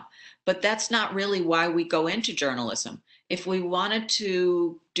now, but that's not really why we go into journalism. If we wanted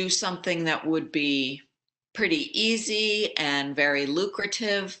to do something that would be pretty easy and very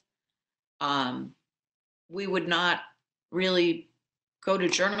lucrative, we would not really go to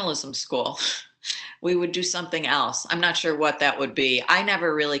journalism school. We would do something else. I'm not sure what that would be. I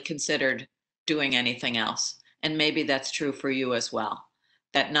never really considered doing anything else. And maybe that's true for you as well,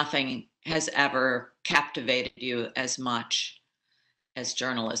 that nothing has ever captivated you as much as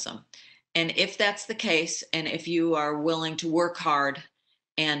journalism. And if that's the case, and if you are willing to work hard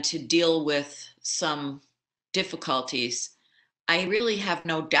and to deal with some difficulties, I really have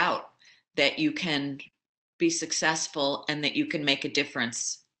no doubt that you can be successful and that you can make a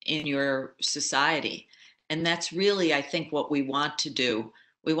difference in your society. And that's really, I think, what we want to do.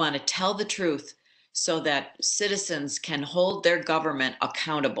 We want to tell the truth so that citizens can hold their government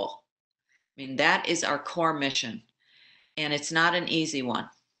accountable. I mean, that is our core mission. And it's not an easy one,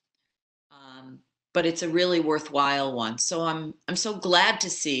 but it's a really worthwhile one. So I'm so glad to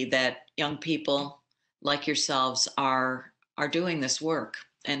see that young people like yourselves are doing this work,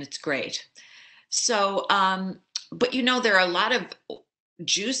 and it's great. So, but you know, there are a lot of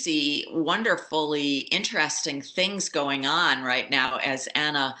juicy, wonderfully interesting things going on right now, as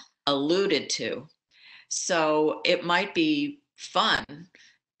Anna alluded to. So it might be fun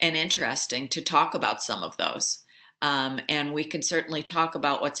and interesting to talk about some of those. And we can certainly talk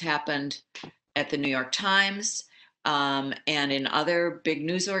about what's happened at the New York Times and in other big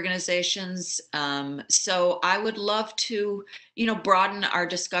news organizations. So I would love to, you know, broaden our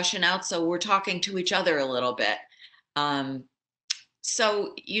discussion out so we're talking to each other a little bit.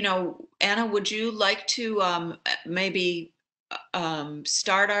 So, you know, Anna, would you like to maybe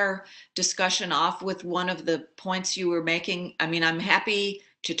start our discussion off with one of the points you were making? I mean, I'm happy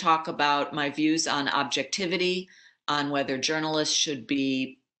to talk about my views on objectivity, on whether journalists should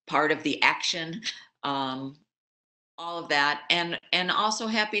be part of the action, all of that, and also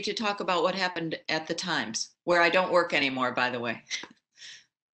happy to talk about what happened at the Times, where I don't work anymore, by the way.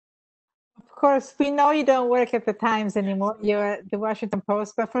 Of course, we know you don't work at the Times anymore. You're at the Washington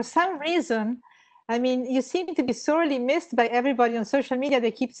Post, but for some reason, I mean, you seem to be sorely missed by everybody on social media.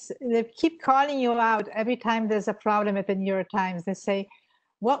 They keep calling you out every time there's a problem at the New York Times. They say,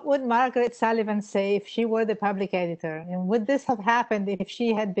 what would Margaret Sullivan say if she were the public editor? And would this have happened if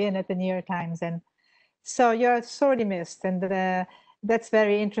she had been at the New York Times? And so you're sorely missed. And that's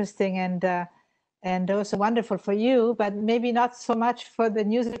very interesting and also wonderful for you, but maybe not so much for the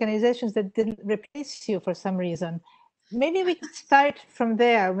news organizations that didn't replace you for some reason. Maybe we could start from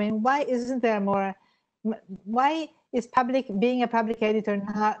there. I mean, why isn't there more? Why is being a public editor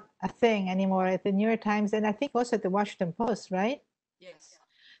not a thing anymore at the New York Times and I think also at the Washington Post, right? Yes.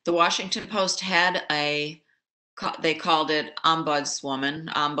 The Washington Post had they called it ombudswoman,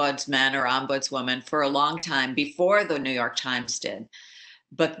 ombudsman, or ombudswoman for a long time before the New York Times did.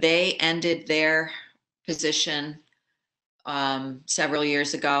 But they ended their position several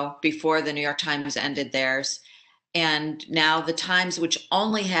years ago, before the New York Times ended theirs. And now the Times, which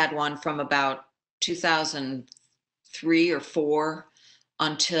only had one from about 2003 or 4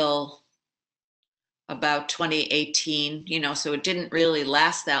 until about 2018, you know, so it didn't really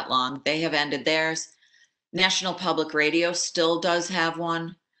last that long. They have ended theirs. National Public Radio still does have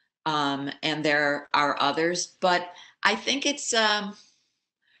one, and there are others. But I think it's,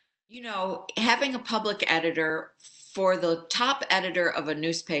 you know, having a public editor, for the top editor of a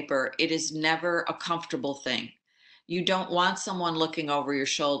newspaper, it is never a comfortable thing. You don't want someone looking over your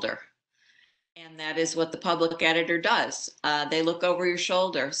shoulder. And that is what the public editor does. They look over your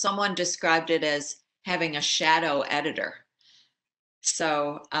shoulder. Someone described it as having a shadow editor.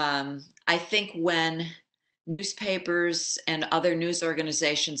 So I think when newspapers and other news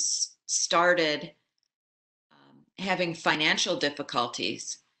organizations started having financial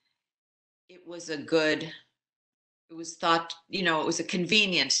difficulties, it was thought, you know, it was a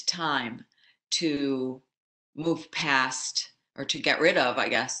convenient time to move past, or to get rid of, I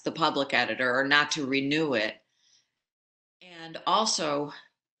guess, the public editor, or not to renew it. And also,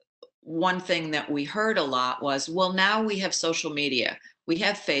 one thing that we heard a lot was, well, now we have social media, we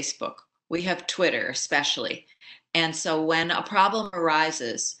have Facebook, we have Twitter especially. And so when a problem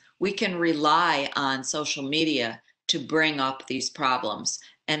arises, we can rely on social media to bring up these problems,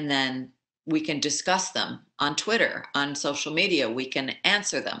 and then we can discuss them on Twitter, on social media. We can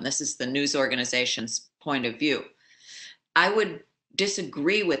answer them. This is the news organization's point of view. I would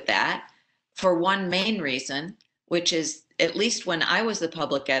disagree with that for one main reason, which is, at least when I was the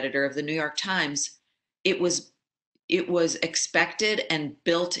public editor of the New York Times, it was expected and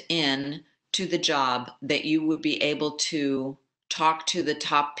built in to the job that you would be able to talk to the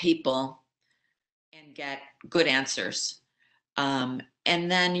top people and get good answers.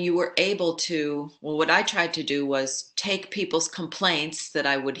 And then you were able to, well, what I tried to do was take people's complaints that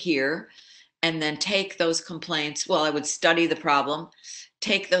I would hear, and then take those complaints, well, I would study the problem,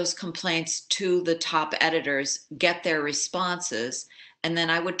 take those complaints to the top editors, get their responses, and then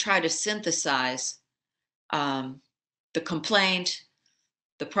I would try to synthesize the complaint,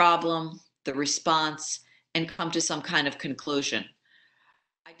 the problem, the response, and come to some kind of conclusion.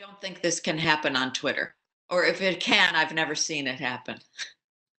 I don't think this can happen on Twitter. Or if it can, I've never seen it happen.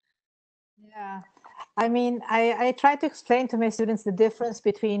 Yeah, I mean, I try to explain to my students the difference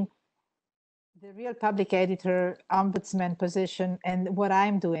between the real public editor, ombudsman position and what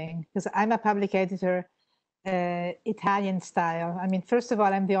I'm doing, because I'm a public editor, Italian style. I mean, first of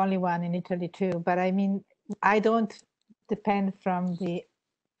all, I'm the only one in Italy too, but I mean, I don't depend from the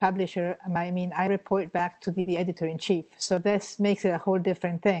publisher. I mean, I report back to the editor-in-chief. So this makes it a whole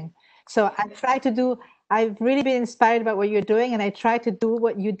different thing. So I try to do, I've really been inspired by what you're doing, and I try to do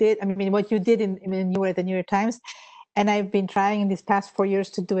what you did. I mean, what you did when you were at the New York Times, and I've been trying in these past 4 years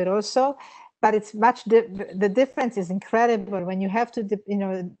to do it also. But it's much, the difference is incredible when you have to, you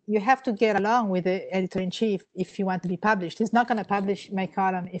know, you have to get along with the editor-in-chief if you want to be published. He's not going to publish my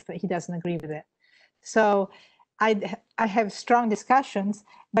column if he doesn't agree with it. So I have strong discussions.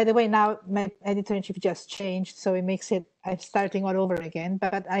 By the way, now my editor-in-chief just changed, so it makes it, I'm starting all over again,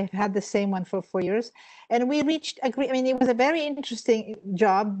 but I've had the same one for 4 years. And we reached agreement. I mean, it was a very interesting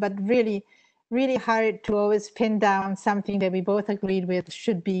job, but really, really hard to always pin down something that we both agreed with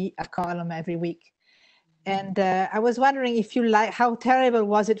should be a column every week. And I was wondering if you like, how terrible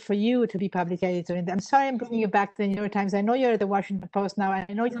was it for you to be public editor? And I'm sorry I'm bringing you back to the New York Times. I know you're at the Washington Post now.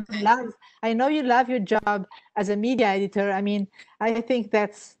 I know you love your job as a media editor. I mean, I think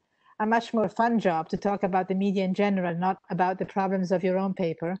that's a much more fun job to talk about the media in general, not about the problems of your own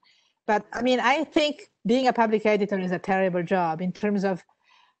paper. But I mean, I think being a public editor is a terrible job in terms of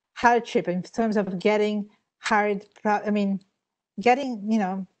hardship, in terms of getting hard,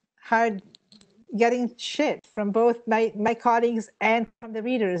 getting shit from both my colleagues and from the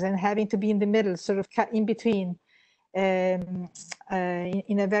readers, and having to be in the middle, sort of cut in between, in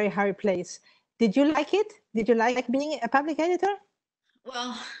a very hard place. Did you like it? Did you like being a public editor?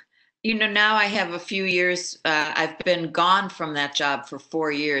 Well, you know, now I have a few years, I've been gone from that job for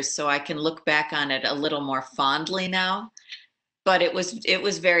 4 years, so I can look back on it a little more fondly now. But it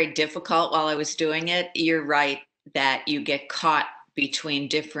was very difficult while I was doing it. You're right that you get caught between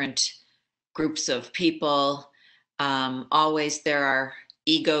different groups of people. Always there are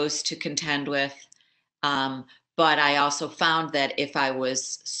egos to contend with. But I also found that if I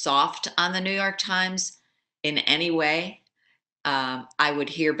was soft on the New York Times in any way, I would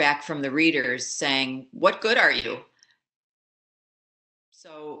hear back from the readers saying, "What good are you?"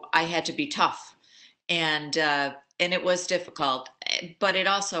 So I had to be tough. And it was difficult, but it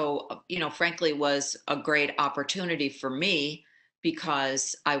also, you know, frankly, was a great opportunity for me,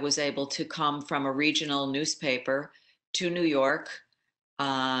 because I was able to come from a regional newspaper to New York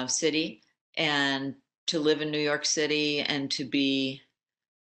City, and to live in New York City, and to be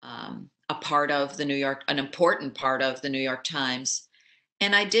a part of an important part of the New York Times.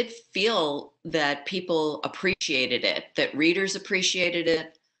 And I did feel that people appreciated it, that readers appreciated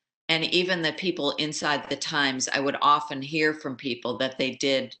it. And even the people inside the Times, I would often hear from people that they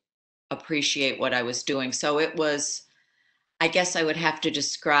did appreciate what I was doing. So it was, I guess I would have to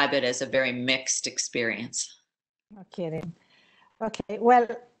describe it as a very mixed experience. No kidding. Okay, well,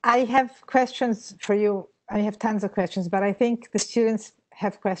 I have questions for you. I have tons of questions, but I think the students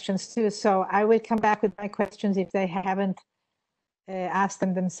have questions too. So I will come back with my questions if they haven't asked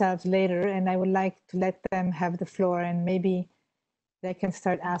them themselves later. And I would like to let them have the floor, and maybe they can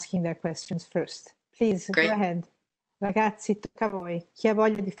start asking their questions first. Please, Great. Go ahead. Ragazzi, tocca a voi. Chi ha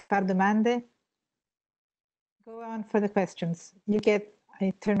voglia di fare domande? Go on for the questions.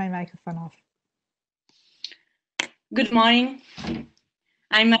 I turn my microphone off. Good morning.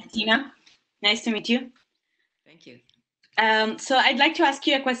 I'm Martina. Nice to meet you. Thank you. So I'd like to ask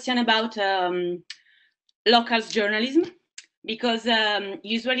you a question about local journalism. because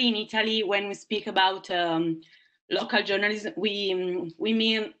usually in Italy, when we speak about local journalism, we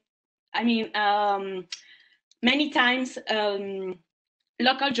mean, many times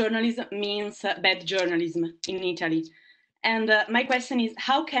local journalism means bad journalism in Italy. And my question is,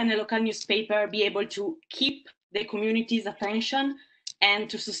 how can a local newspaper be able to keep the community's attention and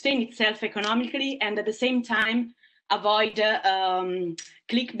to sustain itself economically, and at the same time avoid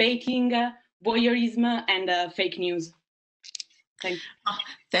clickbaiting, voyeurism, and fake news? Thank you.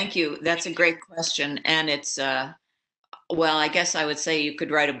 Thank you. That's a great question. And it's, well, I guess I would say you could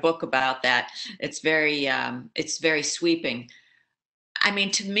write a book about that. It's very sweeping. I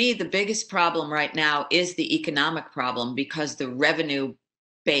mean, to me, the biggest problem right now is the economic problem, because the revenue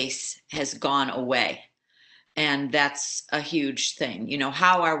base has gone away. And that's a huge thing. You know,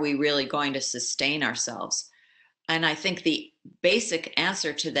 how are we really going to sustain ourselves? And I think the basic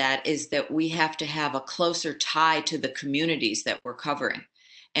answer to that is that we have to have a closer tie to the communities that we're covering.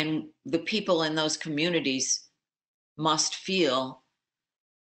 And the people in those communities must feel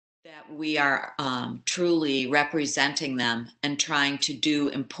that we are truly representing them and trying to do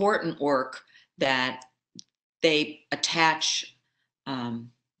important work that they attach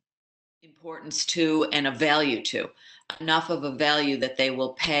importance to and a value to, enough of a value that they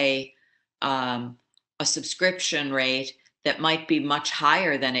will pay a subscription rate that might be much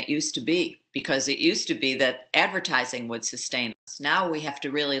higher than it used to be, because it used to be that advertising would sustain us. Now we have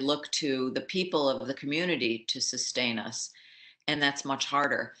to really look to the people of the community to sustain us, and that's much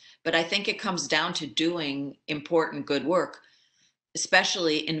harder. But I think it comes down to doing important, good work,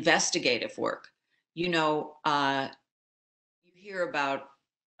 especially investigative work. You know, you hear about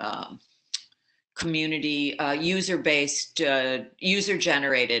community, user-based,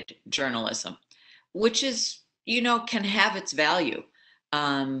 user-generated journalism, which is, you know, can have its value.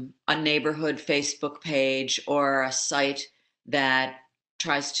 A neighborhood Facebook page or a site that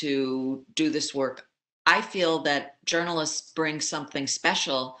tries to do this work. I feel that journalists bring something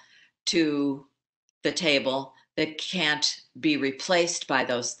special to the table that can't be replaced by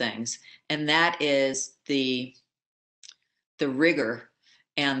those things. And that is the rigor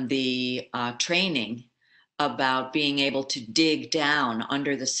and the training about being able to dig down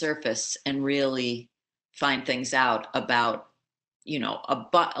under the surface and really find things out about, you know,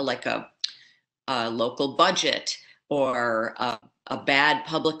 like a local budget, or a bad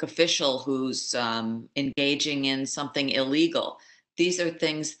public official who's engaging in something illegal. These are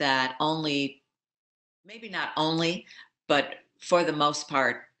things that only, maybe not only, but for the most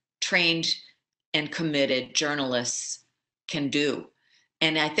part, trained and committed journalists can do.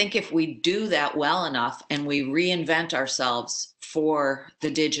 And I think if we do that well enough and we reinvent ourselves for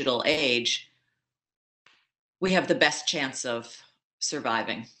the digital age, we have the best chance of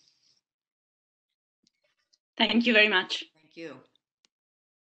surviving. Thank you very much. Thank you.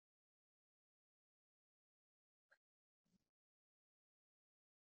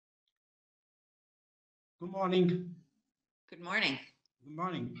 Good morning. Good morning. Good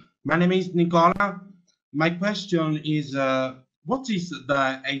morning. My name is Nicola. My question is, what is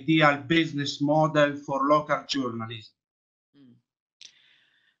the ideal business model for local journalism?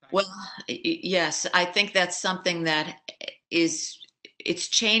 Well, yes, I think that's something that it's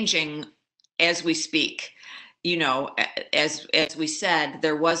changing as we speak. You know, as we said,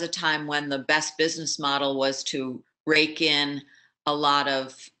 there was a time when the best business model was to rake in a lot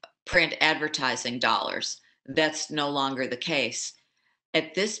of print advertising dollars. That's no longer the case.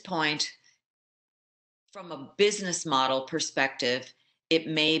 At this point, from a business model perspective, it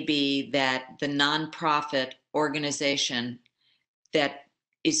may be that the nonprofit organization that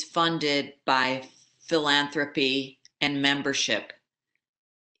is funded by philanthropy and membership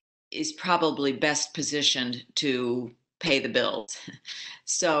is probably best positioned to pay the bills.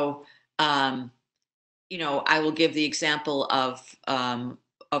 So, you know, I will give the example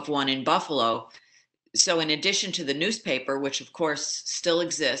of one in Buffalo. So in addition to the newspaper, which of course still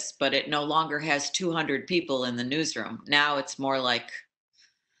exists, but it no longer has 200 people in the newsroom. Now it's more like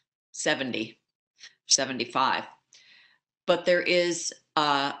 70, 75. But there is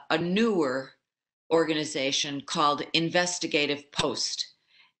a newer organization called Investigative Post.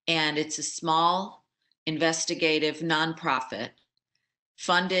 And it's a small investigative nonprofit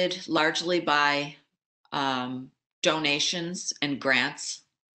funded largely by donations and grants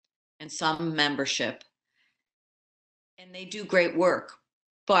and some membership. And they do great work,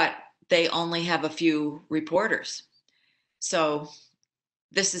 but they only have a few reporters. So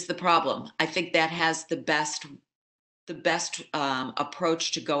this is the problem. I think that has the best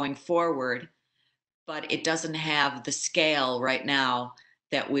approach to going forward, but it doesn't have the scale right now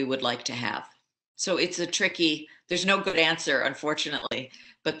that we would like to have. So it's a tricky, there's no good answer, unfortunately,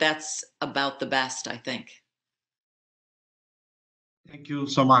 but that's about the best, I think. Thank you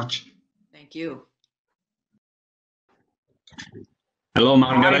so much. Thank you. Hello,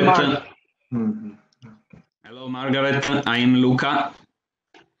 Margaret. Hi, Hello, Margaret. I am Luca.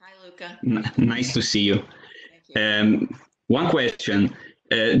 Hi, Luca. Nice to see you. Thank you. One question.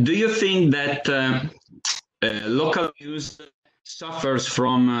 Do you think that local news suffers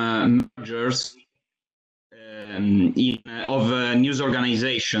from mergers of news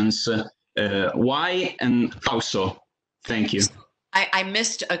organizations? Why and how so? Thank you. I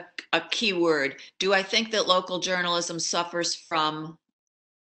missed a key word. Do I think that local journalism suffers from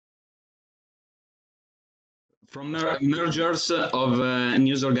mergers of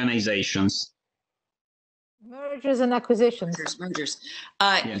news organizations? Mergers and acquisitions. Mergers.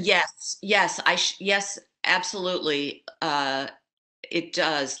 Yes. Yes, absolutely. It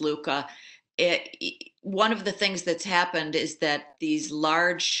does, Luca. One of the things that's happened is that these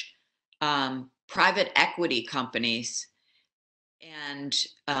large private equity companies and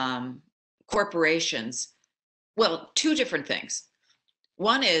corporations, well, two different things.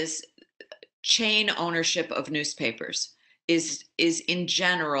 One is chain ownership of newspapers is in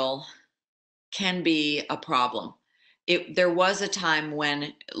general can be a problem. There was a time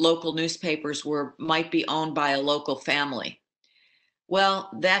when local newspapers might be owned by a local family.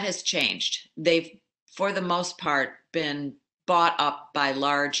 Well, that has changed. They've, for the most part, been bought up by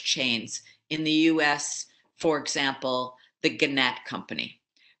large chains. In the US, for example, the Gannett Company,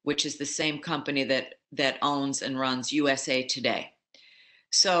 which is the same company that owns and runs USA Today.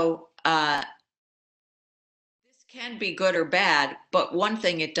 So this can be good or bad, but one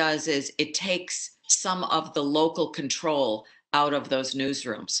thing it does is it takes some of the local control out of those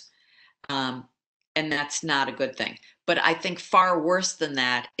newsrooms. And that's not a good thing. But I think far worse than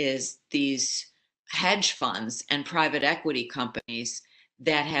that is these hedge funds and private equity companies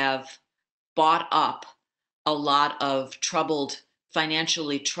that have bought up a lot of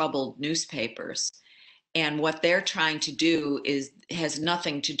financially troubled newspapers. And what they're trying to do has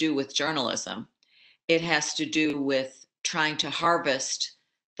nothing to do with journalism. It has to do with trying to harvest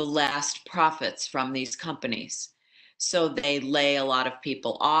the last profits from these companies. So they lay a lot of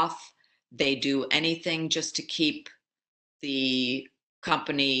people off. They do anything just to keep the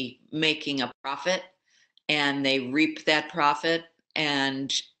company making a profit, and they reap that profit.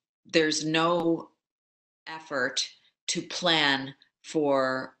 And there's no effort to plan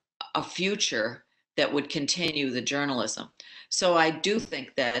for a future that would continue the journalism. So I do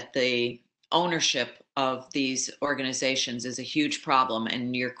think that the ownership of these organizations is a huge problem,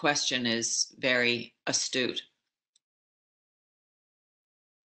 and your question is very astute.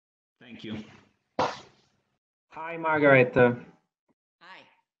 Thank you. Hi, Margaret. Hi.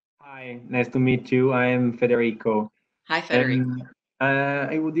 Hi, nice to meet you. I am Federico. Hi, Federico.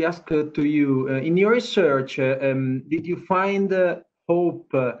 I would ask to you, in your research, did you find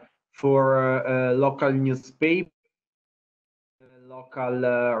hope for local newspaper, local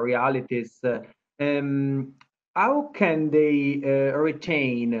realities? How can they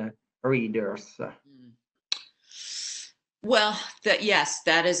retain readers? Well, yes,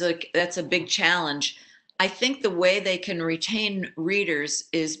 that's a big challenge. I think the way they can retain readers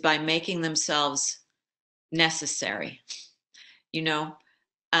is by making themselves necessary, and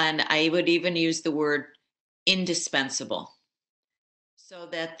I would even use the word indispensable, so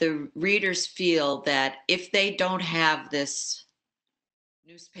that the readers feel that if they don't have this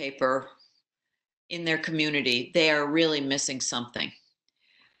newspaper in their community, they are really missing something.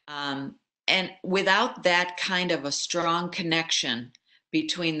 And without that kind of a strong connection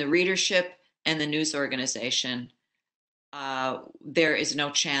between the readership and the news organization, there is no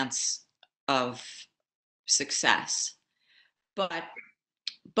chance of success. But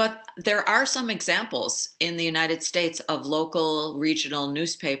there are some examples in the United States of local regional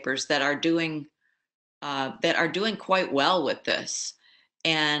newspapers that are doing quite well with this,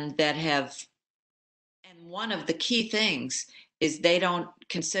 and one of the key things is they don't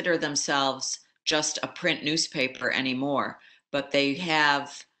consider themselves just a print newspaper anymore, but they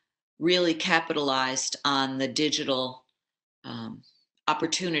have really capitalized on the digital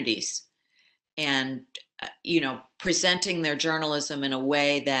opportunities and, presenting their journalism in a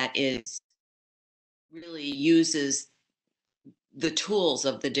way that really uses the tools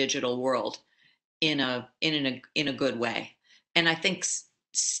of the digital world in a good way. And I think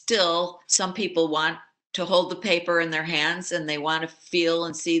still some people want to hold the paper in their hands and they want to feel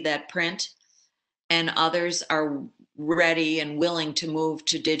and see that print, and others are ready and willing to move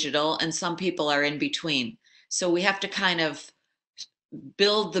to digital, and some people are in between. So we have to kind of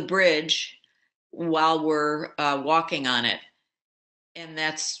build the bridge while we're walking on it. And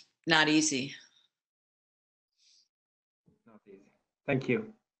that's not easy. Not easy. Thank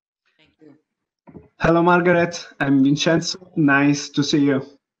you. Thank you. Hello, Margaret. I'm Vincenzo. Nice to see you.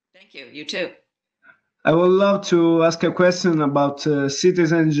 Thank you. You too. I would love to ask a question about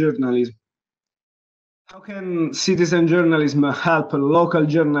citizen journalism. How can citizen journalism help local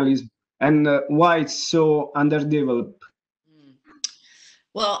journalism, and why it's so underdeveloped?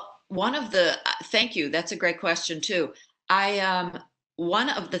 Well, thank you. That's a great question too. One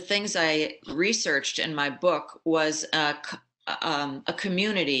of the things I researched in my book was a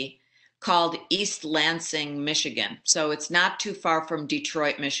community called East Lansing, Michigan. So it's not too far from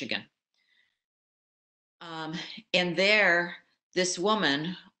Detroit, Michigan. And there, this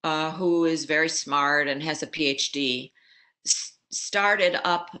woman who is very smart and has a PhD started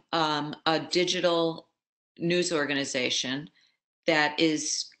up a digital news organization that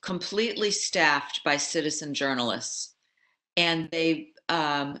is completely staffed by citizen journalists. And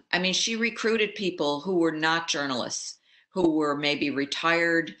she recruited people who were not journalists, who were maybe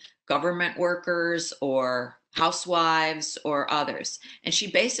retired government workers or housewives or others. And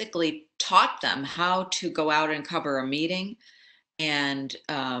she basically taught them how to go out and cover a meeting and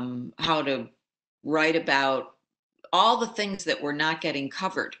how to write about all the things that were not getting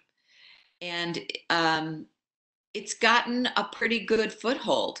covered. And it's gotten a pretty good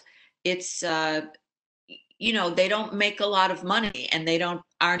foothold. It's, they don't make a lot of money and they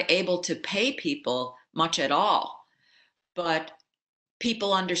aren't able to pay people much at all. But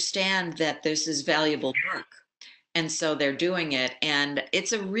people understand that this is valuable work. And so they're doing it. And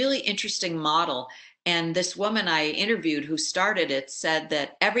it's a really interesting model. And this woman I interviewed who started it said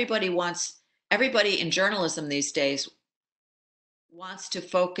that everybody in journalism these days wants to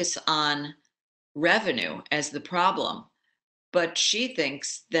focus on revenue as the problem. But she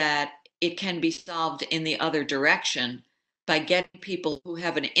thinks that it can be solved in the other direction by getting people who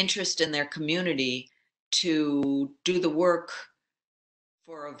have an interest in their community to do the work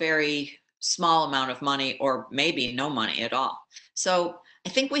for a very small amount of money or maybe no money at all. So I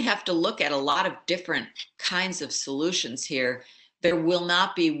think we have to look at a lot of different kinds of solutions here. There will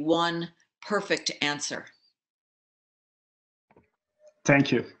not be one perfect answer.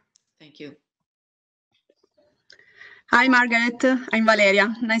 Thank you. Thank you. Hi, Margaret. I'm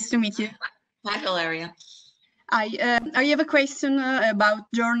Valeria. Nice to meet you. Hi, Valeria. I have a question about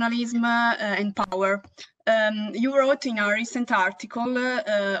journalism and power. You wrote in a recent article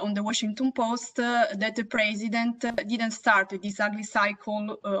on the Washington Post that the president didn't start this ugly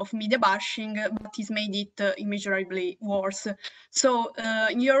cycle of media bashing, but he's made it immeasurably worse. So,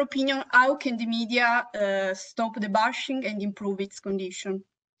 in your opinion, how can the media stop the bashing and improve its condition?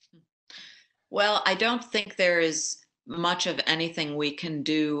 Well, I don't think there is much of anything we can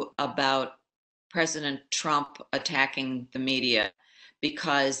do about President Trump attacking the media,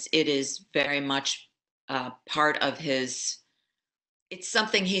 because it is very much part of it's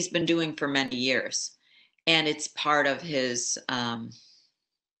something he's been doing for many years, and it's part of his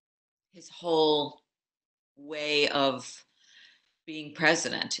whole way of being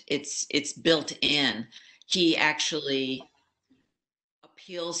president. It's built in. He actually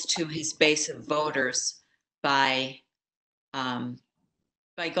appeals to his base of voters by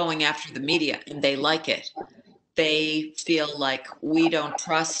going after the media, and they like it. They feel like we don't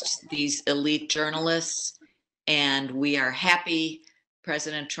trust these elite journalists, and we are happy,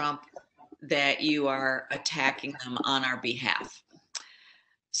 President Trump, that you are attacking them on our behalf.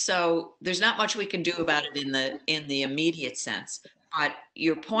 So there's not much we can do about it in the immediate sense. But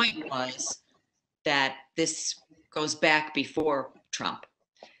your point was that this goes back before Trump.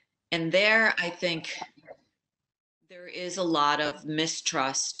 And there, I think there is a lot of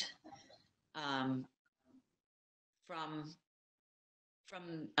mistrust from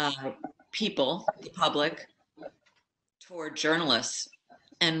people, the public, toward journalists.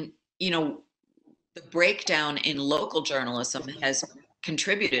 And, the breakdown in local journalism has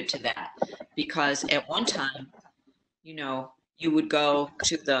contributed to that, because at one time, you would go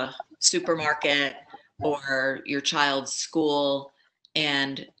to the supermarket or your child's school,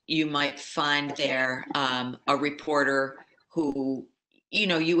 and you might find there a reporter who,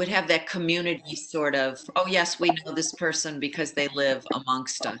 you would have that community sort of, oh yes, we know this person because they live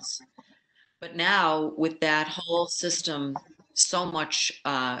amongst us. But now with that whole system so much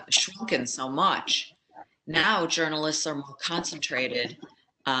shrunken so much, now journalists are more concentrated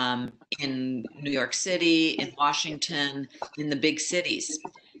in New York City, in Washington, in the big cities.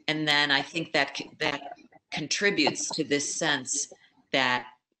 And then I think that contributes to this sense that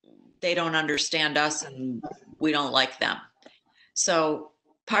they don't understand us and we don't like them. So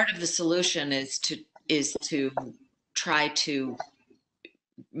part of the solution is to try to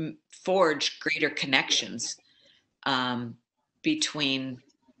forge greater connections between,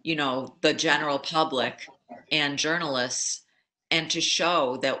 you know, the general public and journalists, and to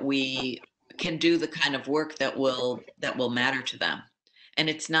show that we can do the kind of work that will matter to them. And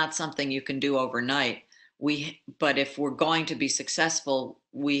it's not something you can do overnight. But if we're going to be successful,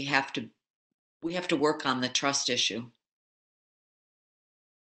 we have to work on the trust issue.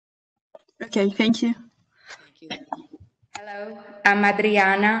 Okay, thank you. Thank you. Hello, I'm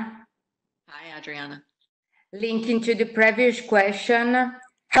Adriana. Hi, Adriana. Linking to the previous question,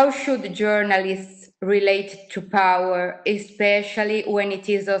 how should journalists relate to power, especially when it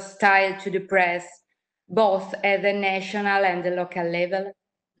is hostile to the press, both at the national and the local level?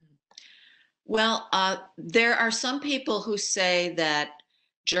 Well, there are some people who say that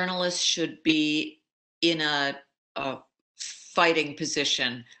journalists should be in a fighting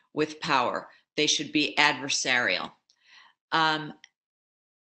position with power. They should be adversarial. I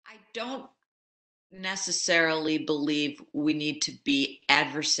don't necessarily believe we need to be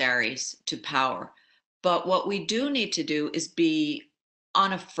adversaries to power, but what we do need to do is be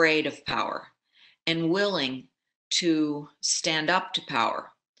unafraid of power and willing to stand up to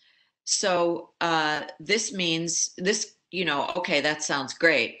power. So this means this, you know, okay, that sounds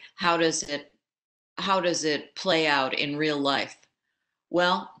great. How does it play out in real life?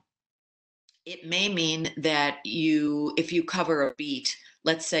 Well, it may mean that if you cover a beat,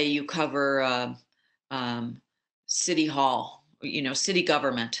 let's say you cover city hall, you know, city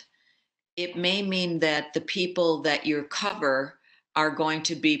government, it may mean that the people that you cover are going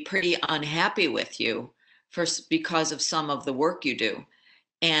to be pretty unhappy with you because of some of the work you do.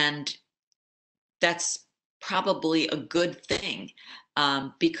 And that's probably a good thing,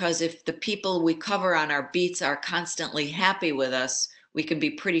 because if the people we cover on our beats are constantly happy with us, we can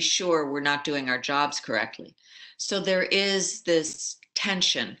be pretty sure we're not doing our jobs correctly. So there is this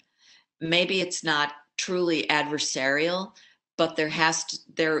tension. Maybe it's not truly adversarial, but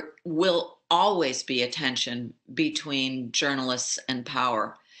there will always be a tension between journalists and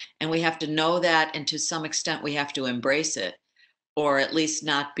power. And we have to know that, and to some extent we have to embrace it, or at least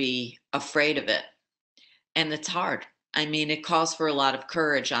not be afraid of it. And it's hard. I mean, it calls for a lot of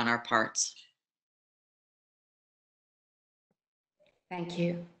courage on our parts. Thank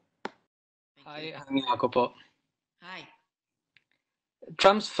you. Hi, I'm Jacopo. Hi.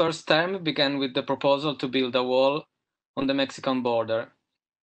 Trump's first term began with the proposal to build a wall on the Mexican border,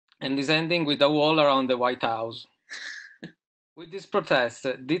 and is ending with a wall around the White House. With this protest,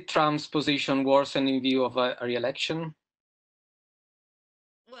 did Trump's position worsen in view of a re-election?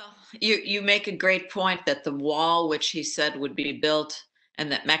 Well, you make a great point that the wall, which he said would be built and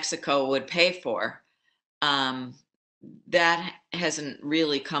that Mexico would pay for, that hasn't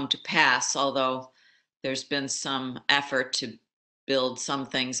really come to pass, although there's been some effort to build some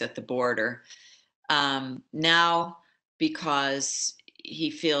things at the border. Now, because he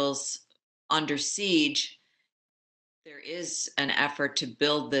feels under siege, there is an effort to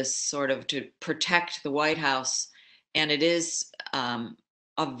build this sort of to protect the White House, and it is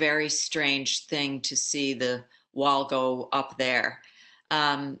a very strange thing to see the wall go up there.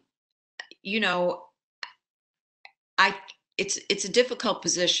 You know, it's a difficult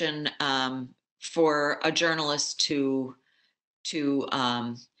position for a journalist to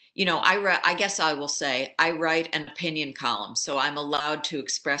you know, I guess I will say I write an opinion column, so I'm allowed to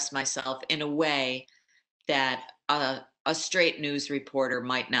express myself in a way that a straight news reporter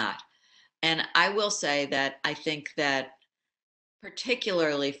might not. And I will say that I think that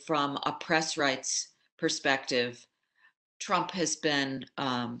particularly from a press rights perspective, Trump has been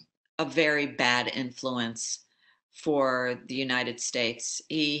a very bad influence for the United States.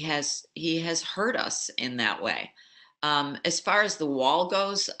 He has hurt us in that way. As far as the wall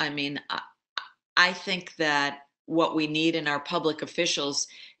goes, I mean, I think that what we need in our public officials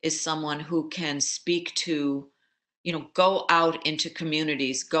is someone who can speak to, you know, go out into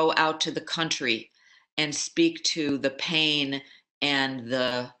communities, go out to the country and speak to the pain and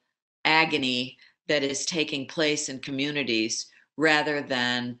the agony that is taking place in communities, rather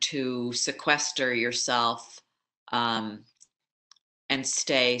than to sequester yourself and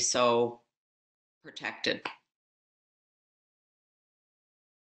stay so protected.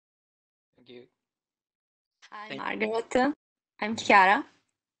 Thank you. Hi, Margaret. I'm Chiara.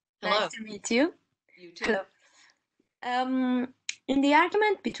 Hello. Nice to meet you. You too. Hello. In the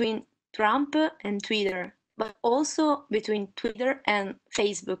argument between Trump and Twitter, but also between Twitter and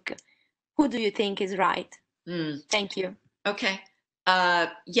Facebook, who do you think is right? Thank you. Okay.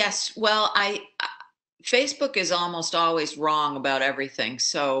 Yes. Well, Facebook is almost always wrong about everything,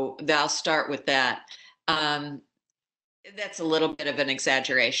 so I'll start with that. That's a little bit of an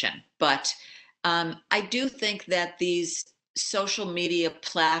exaggeration, but I do think that these social media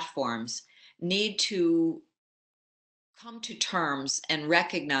platforms need to come to terms and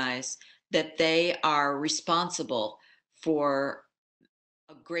recognize that they are responsible for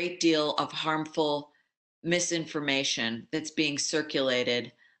a great deal of harmful misinformation that's being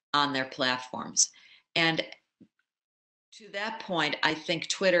circulated on their platforms. And to that point, I think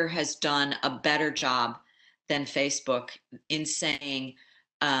Twitter has done a better job than Facebook in saying,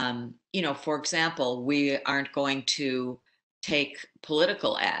 for example, we aren't going to take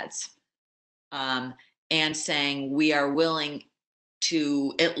political ads, and saying we are willing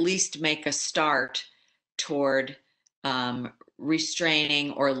to at least make a start toward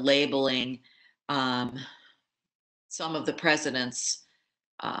restraining or labeling some of the president's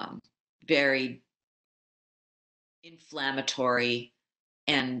very inflammatory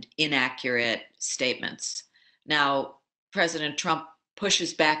and inaccurate statements. Now, President Trump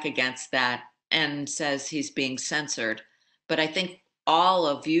pushes back against that and says he's being censored. But I think all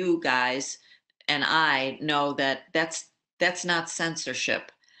of you guys and I know that that's not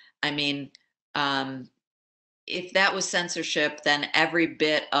censorship. I mean, if that was censorship, then every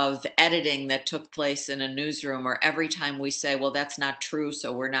bit of editing that took place in a newsroom, or every time we say, well, that's not true,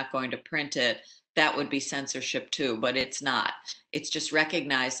 so we're not going to print it, that would be censorship too, but it's not. It's just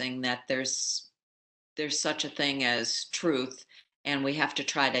recognizing that there's such a thing as truth, and we have to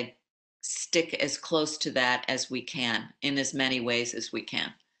try to stick as close to that as we can in as many ways as we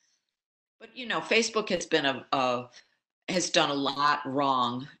can. But Facebook has been has done a lot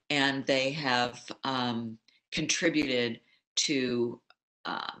wrong, and they have contributed to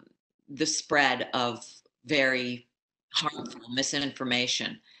the spread of very harmful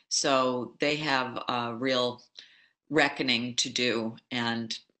misinformation. So they have a real reckoning to do,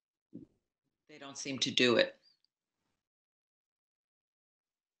 and they don't seem to do it.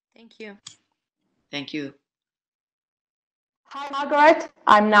 Thank you. Thank you. Hi, Margaret.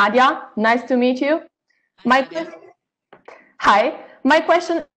 I'm Nadia. Nice to meet you. Hi. My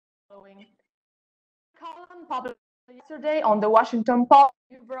question is the following. Column published yesterday on the Washington Post,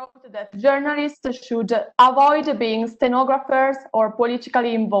 you wrote that journalists should avoid being stenographers or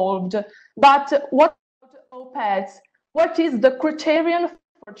politically involved. But what about op-eds? What is the criterion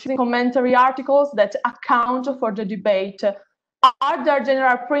for choosing commentary articles that account for the debate? Are there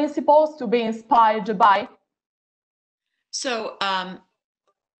general principles to be inspired by? So,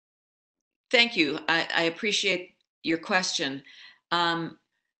 thank you. I appreciate your question. There's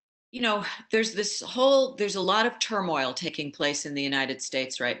a lot of turmoil taking place in the United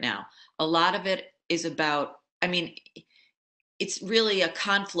States right now. A lot of it is about, it's really a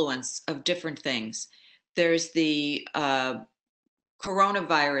confluence of different things. There's the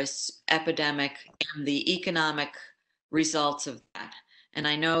coronavirus epidemic and the economic results of that. And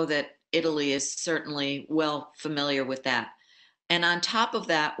I know that Italy is certainly well familiar with that. And on top of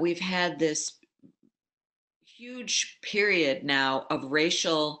that, we've had this huge period now of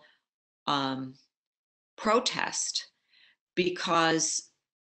racial protest, because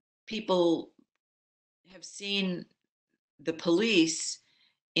people have seen the police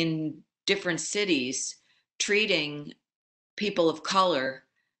in different cities treating people of color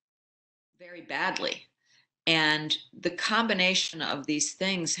very badly. And the combination of these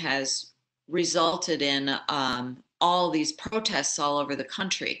things has resulted in all these protests all over the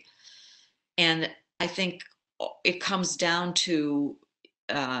country. And I think it comes down to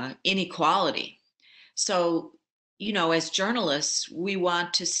inequality. So, as journalists, we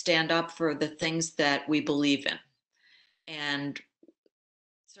want to stand up for the things that we believe in. And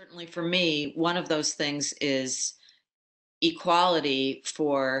certainly for me, one of those things is equality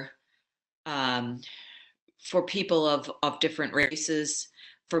for people of different races,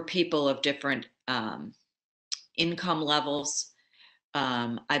 for people of different income levels.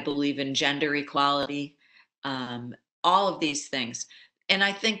 I believe in gender equality, all of these things. And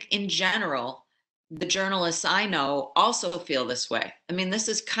I think in general, the journalists I know also feel this way. This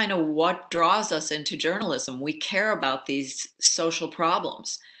is kind of what draws us into journalism. We care about these social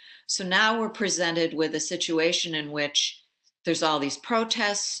problems. So now we're presented with a situation in which there's all these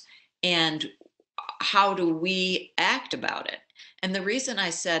protests, and how do we act about it? And the reason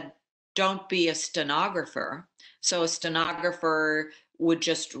I said, don't be a stenographer. So a stenographer would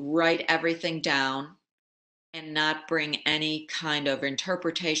just write everything down and not bring any kind of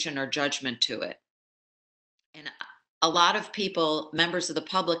interpretation or judgment to it. And a lot of people, members of the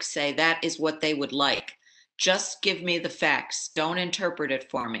public, say that is what they would like. Just give me the facts. Don't interpret it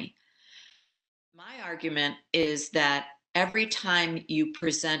for me. My argument is that every time you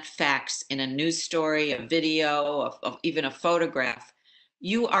present facts in a news story, a video, of even a photograph,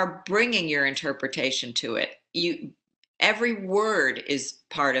 you are bringing your interpretation to it. Every word is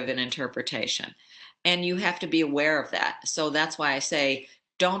part of an interpretation, and you have to be aware of that. So that's why I say,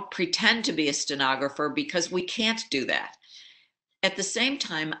 don't pretend to be a stenographer, because we can't do that. At the same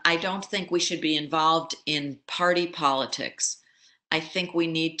time, I don't think we should be involved in party politics. I think we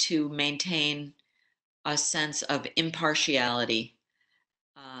need to maintain a sense of impartiality.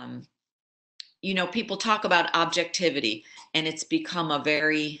 You know, people talk about objectivity, and it's become a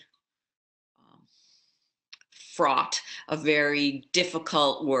very fraught, a very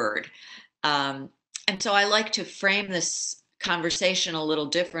difficult word. And so I like to frame this conversation a little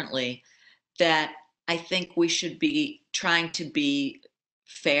differently, that I think we should be trying to be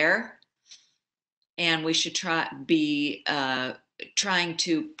fair, and we should trying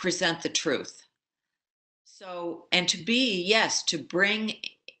to present the truth. So, and to be, yes, to bring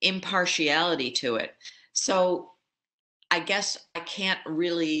impartiality to it. So I guess I can't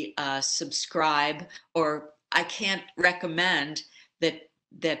really subscribe, or I can't recommend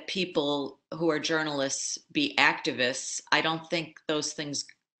that people who are journalists be activists. I don't think those things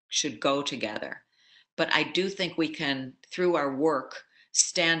should go together. But I do think we can, through our work,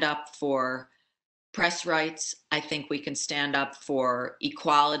 stand up for press rights. I think we can stand up for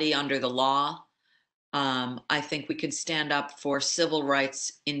equality under the law. I think we can stand up for civil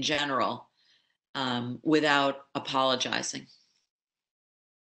rights in general, without apologizing.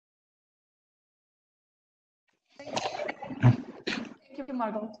 Thank you,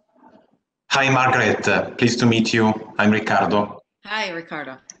 Margaret. Hi, Margaret. Pleased to meet you. I'm Riccardo. Hi,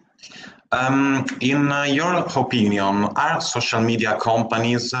 Riccardo. In your opinion, are social media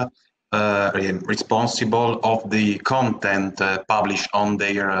companies responsible of the content published on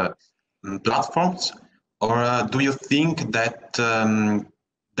their platforms, or do you think that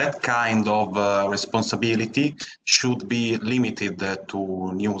that kind of responsibility should be limited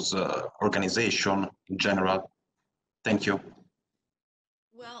to news organization in general? Thank you.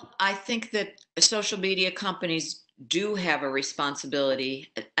 Well, I think that social media companies do have a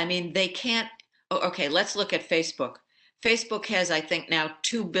responsibility. I mean, they can't. Okay, let's look at Facebook. Facebook has, I think, now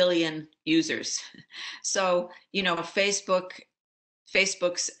 2 billion users. So, you know,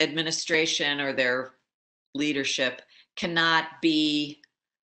 Facebook's administration or their leadership cannot be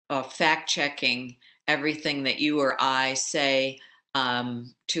fact-checking everything that you or I say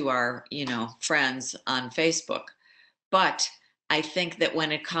to our, you know, friends on Facebook. But I think that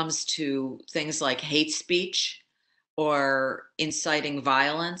when it comes to things like hate speech or inciting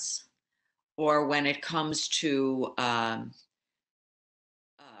violence, or when it comes to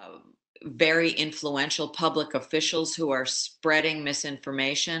very influential public officials who are spreading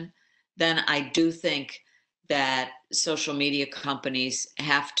misinformation, then I do think that social media companies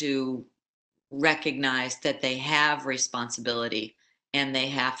have to recognize that they have responsibility and they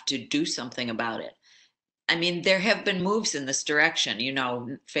have to do something about it. I mean, there have been moves in this direction. You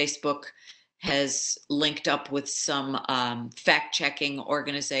know, Facebook has linked up with some fact-checking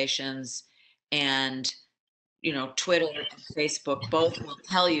organizations, and, you know, Twitter and Facebook both will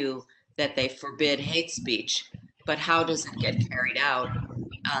tell you that they forbid hate speech, but how does it get carried out?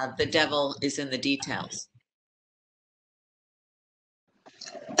 The devil is in the details.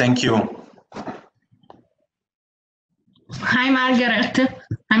 Thank you. Hi, Margaret.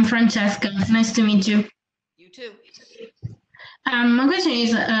 I'm Francesca. Nice to meet you. You too. My question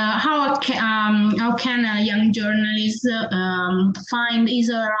is, how can a young journalist find his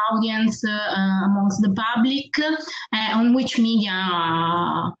or her audience amongst the public? On which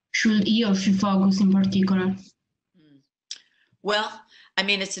media should he or she focus in particular? Well, I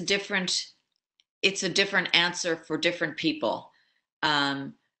mean, it's a different answer for different people.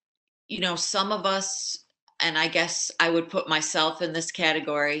 You know, some of us, and I guess I would put myself in this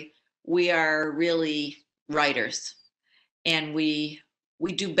category, we are really writers, and we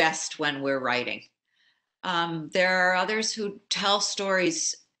do best when we're writing. There are others who tell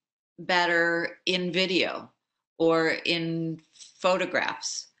stories better in video or in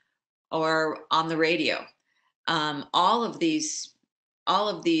photographs or on the radio. All of these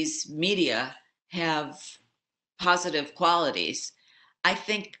media have positive qualities. I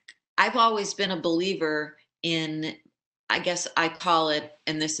think I've always been a believer in, I guess I call it,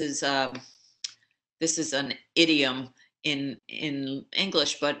 and this is an idiom in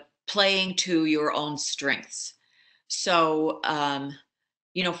English, but playing to your own strengths. So,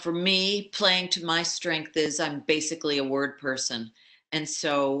 you know, for me, playing to my strength is I'm basically a word person. And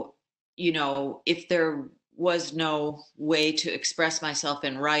so, you know, if there was no way to express myself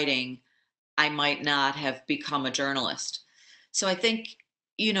in writing, I might not have become a journalist. So I think,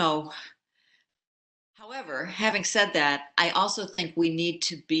 however, having said that, I also think we need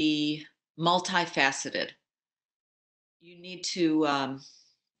to be multifaceted. You need to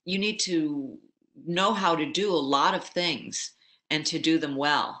know how to do a lot of things and to do them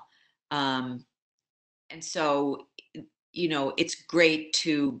well. And so, it's great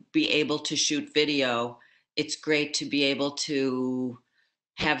to be able to shoot video. It's great to be able to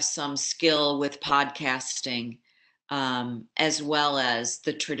have some skill with podcasting, as well as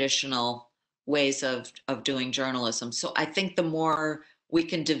the traditional ways of doing journalism. So I think the more we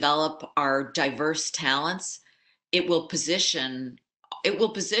can develop our diverse talents, it will position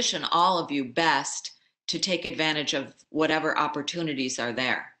all of you best to take advantage of whatever opportunities are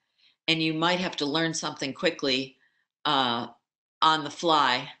there. And you might have to learn something quickly on the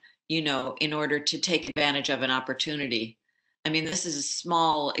fly, in order to take advantage of an opportunity. I mean, this is a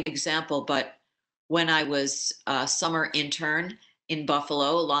small example, but when I was a summer intern in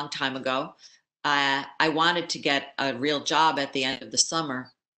Buffalo a long time ago, I wanted to get a real job at the end of the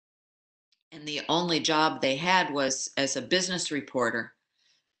summer. And the only job they had was as a business reporter.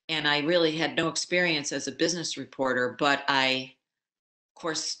 And I really had no experience as a business reporter, but I, of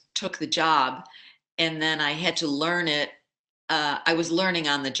course, took the job. And then I had to learn it. I was learning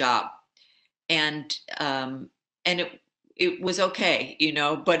on the job. And it was okay,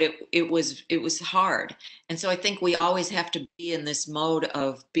 but it was hard. And so I think we always have to be in this mode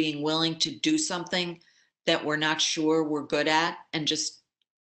of being willing to do something that we're not sure we're good at, and just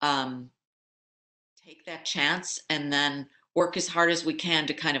take that chance and then work as hard as we can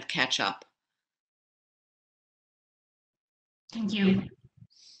to kind of catch up. Thank you.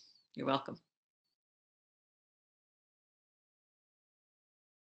 You're welcome.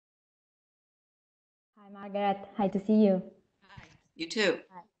 Hi, Margaret. Hi to see you. Hi, you too.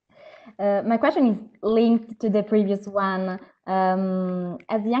 My question is linked to the previous one.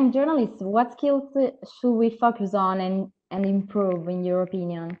 As young journalists, what skills should we focus on and improve, in your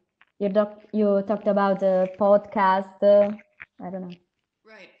opinion? You talked about a podcast. I don't know.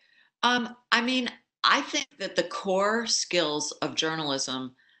 Right. I mean, I think that the core skills of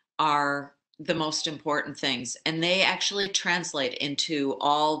journalism are the most important things, and they actually translate into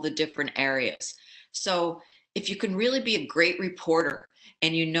all the different areas. So if you can really be a great reporter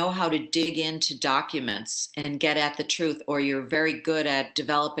and you know how to dig into documents and get at the truth, or you're very good at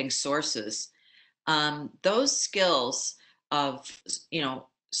developing sources, those skills of,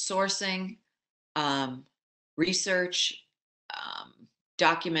 sourcing, research,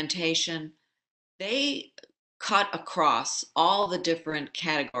 documentation, they cut across all the different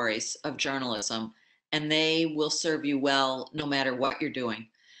categories of journalism, and they will serve you well no matter what you're doing.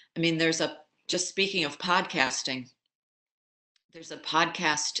 I mean, just speaking of podcasting, there's a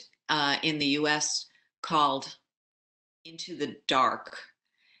podcast in the US called Into the Dark.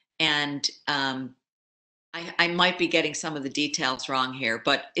 And I might be getting some of the details wrong here,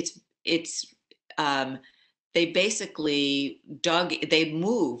 but they basically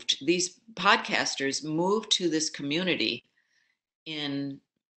these podcasters moved to this community in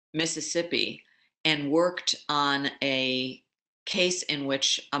Mississippi and worked on a case in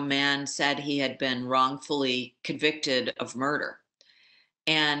which a man said he had been wrongfully convicted of murder.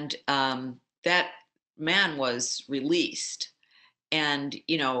 And that man was released. And,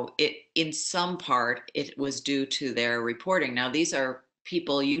 in some part, it was due to their reporting. Now, these are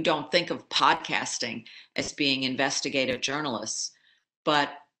people, you don't think of podcasting as being investigative journalists, but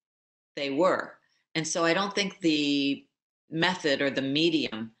they were. And so I don't think the method or the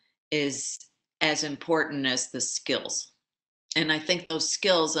medium is as important as the skills. And I think those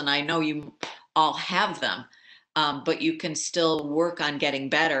skills, and I know you all have them, but you can still work on getting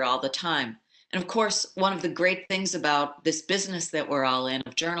better all the time. And of course, one of the great things about this business that we're all in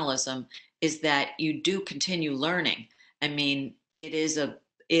of journalism is that you do continue learning. I mean, it is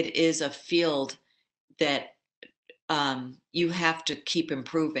a field that you have to keep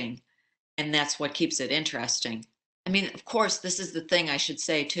improving, and that's what keeps it interesting. I mean, of course, this is the thing I should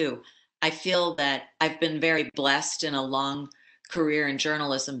say too. I feel that I've been very blessed in a long career in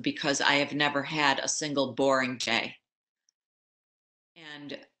journalism because I have never had a single boring day.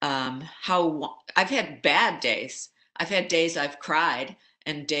 And I've had bad days. I've had days I've cried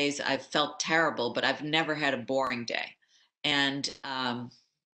and days I've felt terrible, but I've never had a boring day. And I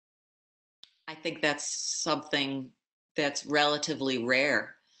think that's something that's relatively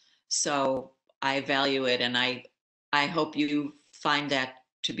rare. So I value it, and I hope you find that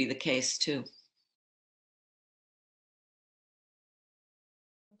to be the case too.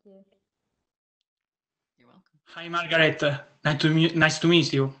 Thank you. You're welcome. Hi, Margaret. Nice to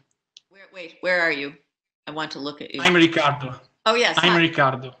meet you. Wait, where are you? I want to look at you. I'm Riccardo. Oh, yes. I'm hi.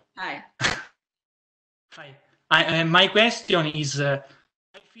 Riccardo. Hi. Hi. My question is, I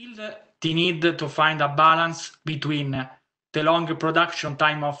feel the need to find a balance between the long production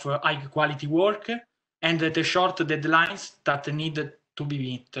time of high quality work and the short deadlines that need to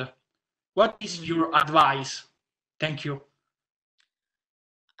be met. What is your advice? Thank you.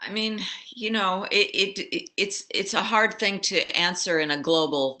 I mean, you know, it's a hard thing to answer in a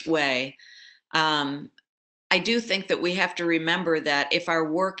global way. I do think that we have to remember that if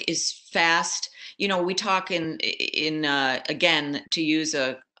our work is fast, you know, we talk in again, to use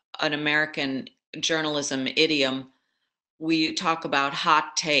an American journalism idiom, we talk about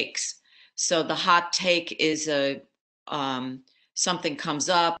hot takes. So the hot take is something comes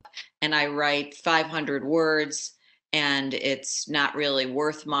up and I write 500 words and it's not really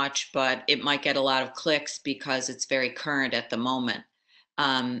worth much, but it might get a lot of clicks because it's very current at the moment.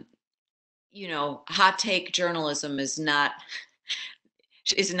 You know, hot take journalism is not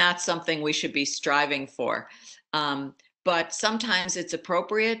something we should be striving for. But sometimes it's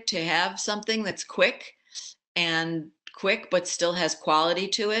appropriate to have something that's quick but still has quality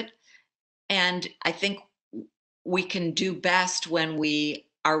to it. And I think we can do best when we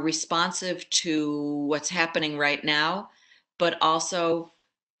are responsive to what's happening right now, but also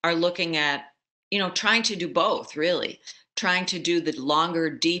are looking at, you know, trying to do both, really. Trying to do the longer,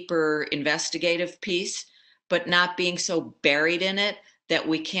 deeper investigative piece, but not being so buried in it that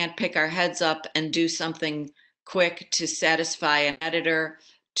we can't pick our heads up and do something quick to satisfy an editor,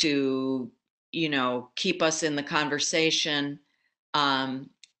 to, you know, keep us in the conversation,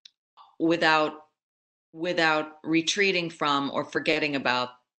 without retreating from or forgetting about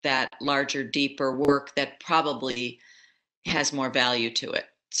that larger, deeper work that probably has more value to it.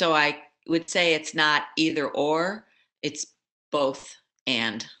 So I would say it's not either or, it's both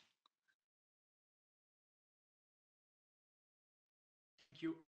and. Thank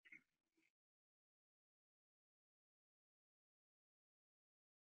you.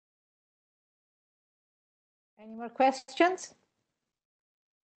 Any more questions?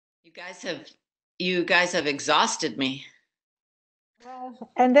 You guys have exhausted me.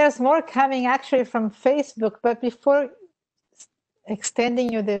 Well, and there's more coming actually from Facebook, but before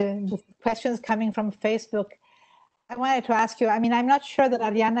extending you the questions coming from Facebook, I wanted to ask you, I mean, I'm not sure that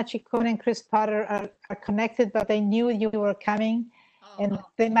Arianna Ciccone and Chris Potter are connected, but they knew you were coming and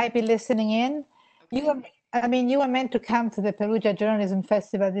they might be listening in. Okay. You were meant to come to the Perugia Journalism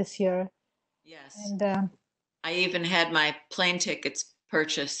Festival this year. Yes. And I even had my plane tickets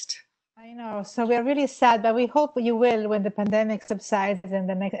purchased. I know, so we're really sad, but we hope you will when the pandemic subsides and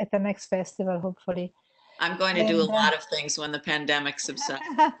at the next festival, hopefully. I'm going to do a lot of things when the pandemic subsides.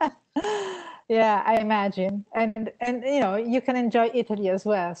 Yeah, I imagine. And you know, you can enjoy Italy as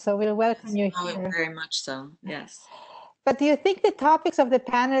well. So we'll welcome you here. Very much so, yes. But do you think the topics of the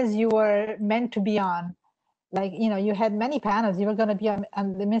panels you were meant to be on, like, you know, you had many panels, you were going to be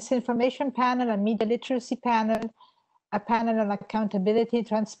on the misinformation panel, a media literacy panel, a panel on accountability,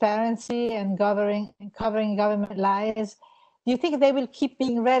 transparency, and covering government lies. Do you think they will keep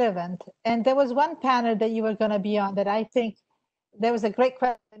being relevant? And there was one panel that you were going to be on that I think there was a great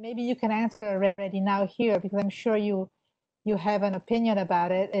question. Maybe you can answer already now here, because I'm sure you have an opinion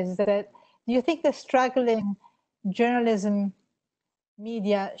about it. Is that, do you think the struggling journalism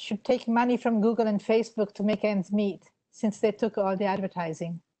media should take money from Google and Facebook to make ends meet, since they took all the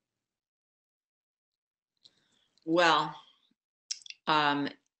advertising? Well,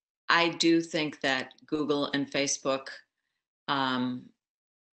 I do think that Google and Facebook,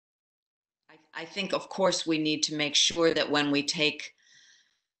 I think, of course, we need to make sure that when we take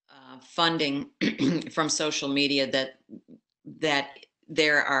funding from social media, that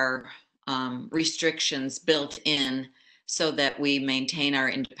there are restrictions built in so that we maintain our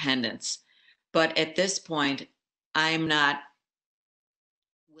independence. But at this point, I'm not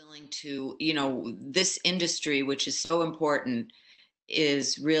willing to, you know, this industry, which is so important,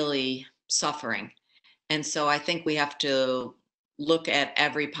 is really suffering. And so I think we have to look at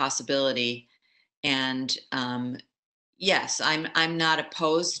every possibility. And yes, I'm not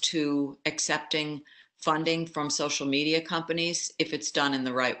opposed to accepting funding from social media companies if it's done in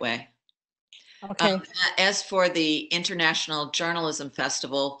the right way. Okay. As for the International Journalism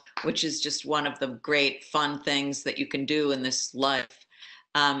Festival, which is just one of the great fun things that you can do in this life,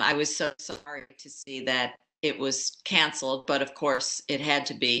 I was so sorry to see that it was canceled, but of course it had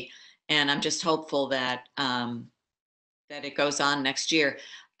to be. And I'm just hopeful that that it goes on next year.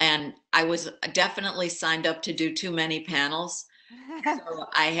 And I was definitely signed up to do too many panels, so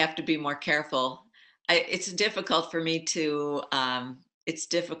I have to be more careful. It's difficult for me to it's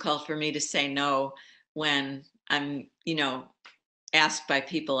difficult for me to say no when I'm, asked by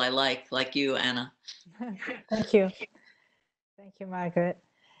people I like you, Anna. Thank you. Thank you, Margaret.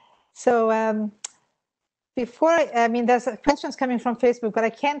 So before, there's questions coming from Facebook,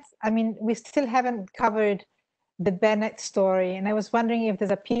 but we still haven't covered the Bennett story. And I was wondering if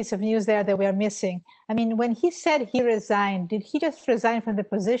there's a piece of news there that we are missing. When he said he resigned, did he just resign from the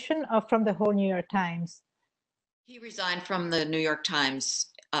position or from the whole New York Times? He resigned from the New York Times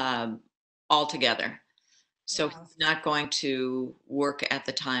altogether. So he's not going to work at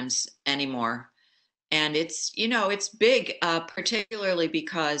the Times anymore. And it's big, particularly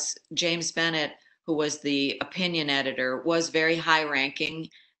because James Bennett, who was the opinion editor, was very high ranking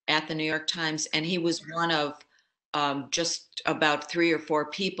at the New York Times. And he was one of just about 3 or 4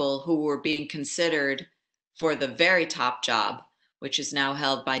 people who were being considered for the very top job, which is now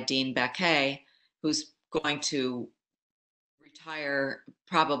held by Dean Baquet, who's going to retire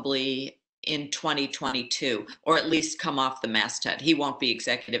probably in 2022, or at least come off the masthead. He won't be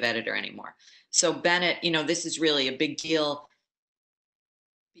executive editor anymore. So Bennett, this is really a big deal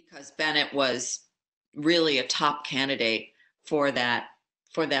because Bennett was really a top candidate for that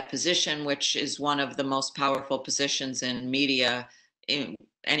position, which is one of the most powerful positions in media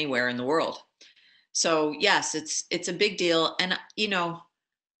anywhere in the world. So yes, it's a big deal. And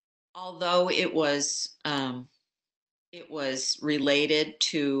although it was related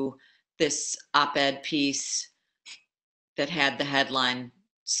to this op-ed piece that had the headline,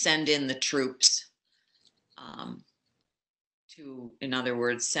 "Send in the troops," in other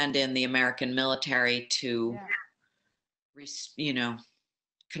words, send in the American military to,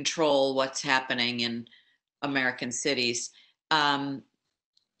 control what's happening in American cities. I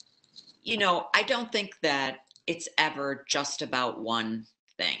don't think that it's ever just about one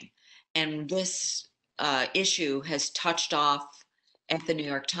thing. And this issue has touched off at the New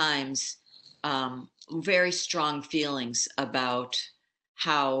York Times very strong feelings about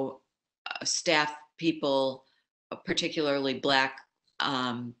how staff people, particularly Black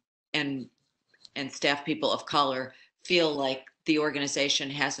and staff people of color, feel like the organization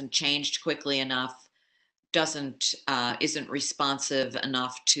hasn't changed quickly enough, isn't responsive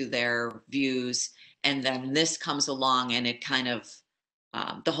enough to their views, and then this comes along and it kind of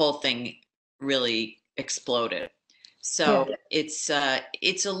the whole thing really exploded. So it's a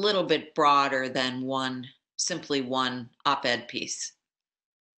little bit broader than simply one op-ed piece.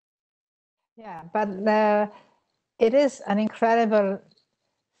 Yeah, but it is an incredible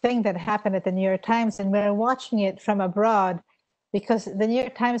thing that happened at the New York Times, and we're watching it from abroad because the New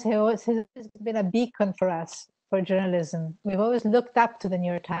York Times has been a beacon for us for journalism. We've always looked up to the New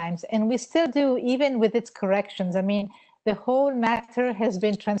York Times, and we still do, even with its corrections. The whole matter has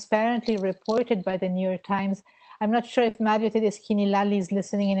been transparently reported by the New York Times. I'm not sure if Mario Tedeschini Lalli is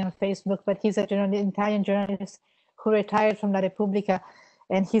listening in on Facebook, but he's an Italian journalist who retired from La Repubblica,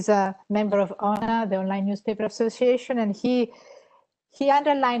 and he's a member of ONA, the Online Newspaper Association, and he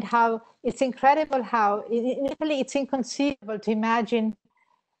underlined how it's incredible how in Italy it's inconceivable to imagine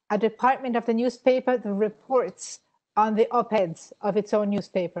a department of the newspaper that reports on the op-eds of its own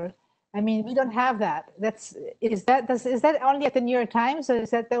newspaper. We don't have that. Is that only at the New York Times, or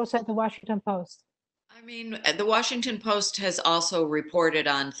is that also at the Washington Post? The Washington Post has also reported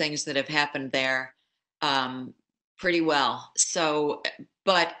on things that have happened there pretty well. So,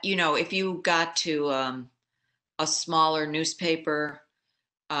 but if you got to a smaller newspaper,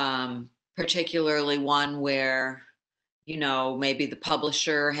 particularly one where maybe the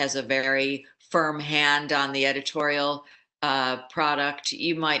publisher has a very firm hand on the editorial product,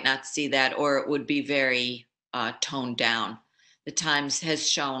 you might not see that, or it would be very toned down. The Times has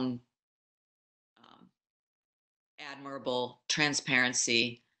shown admirable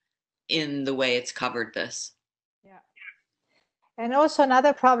transparency in the way it's covered this. Yeah. And also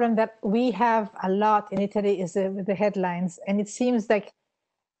another problem that we have a lot in Italy is with the headlines. And it seems like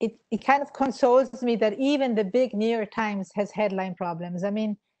it kind of consoles me that even the big New York Times has headline problems.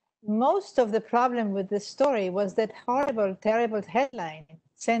 Most of the problem with this story was that horrible, terrible headline,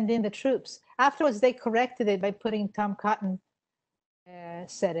 "Send in the troops." Afterwards, they corrected it by putting Tom Cotton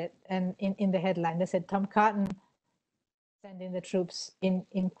said it, and in the headline, they said Tom Cotton send in the troops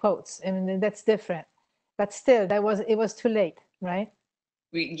in quotes. That's different, but still, it was too late, right?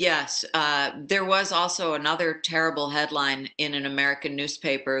 Yes, there was also another terrible headline in an American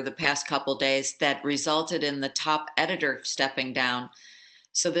newspaper the past couple days that resulted in the top editor stepping down.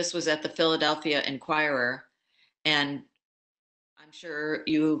 So this was at the Philadelphia Inquirer, and I'm sure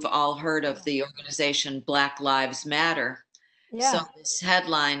you've all heard of the organization Black Lives Matter. Yeah. So this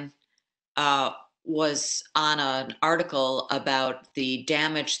headline was on an article about the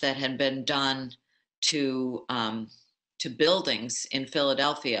damage that had been done to buildings in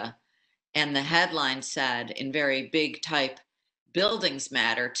Philadelphia, and the headline said in very big type, "Buildings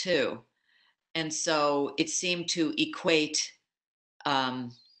matter too." And so it seemed to equate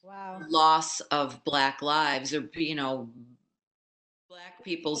loss of Black lives, or Black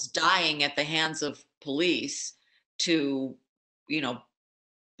people's dying at the hands of police, to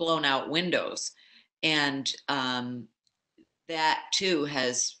blown out windows. And that too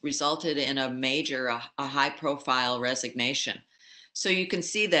has resulted in a major, a high profile resignation. So you can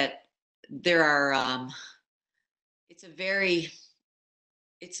see that there are, it's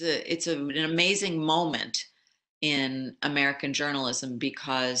an amazing moment in American journalism,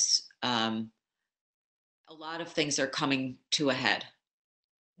 because a lot of things are coming to a head.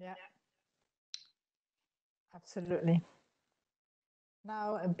 Yeah, absolutely.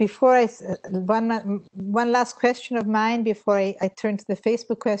 Now, before one last question of mine before I turn to the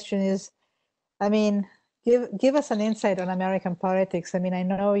Facebook question is, I mean, give us an insight on American politics. I mean, I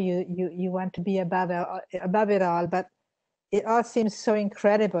know you want to be above it all, but it all seems so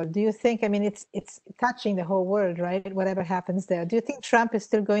incredible. Do you think, I mean, it's touching the whole world, right? Whatever happens there. Do you think Trump is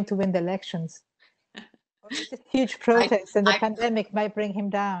still going to win the elections? Or is it huge protests and the pandemic might bring him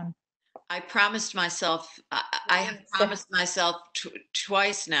down? I promised myself, I have promised myself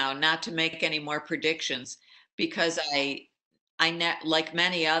twice now not to make any more predictions, because like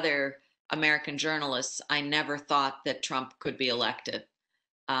many other American journalists, I never thought that Trump could be elected.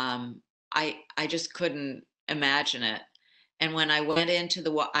 I just couldn't imagine it. And when I went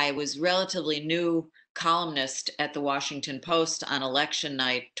into I was relatively new columnist at the Washington Post on election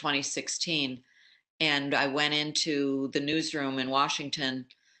night 2016, and I went into the newsroom in Washington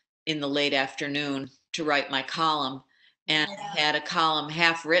in the late afternoon to write my column, and I had a column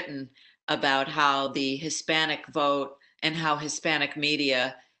half written about how the Hispanic vote and how Hispanic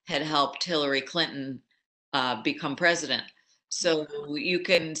media had helped Hillary Clinton become president. So you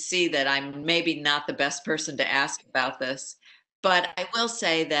can see that I'm maybe not the best person to ask about this, but I will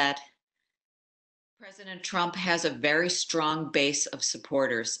say that President Trump has a very strong base of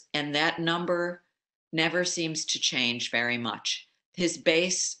supporters, and that number never seems to change very much. His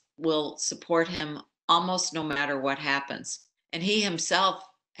base will support him almost no matter what happens. And he himself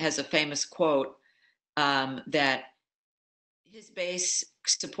has a famous quote that his base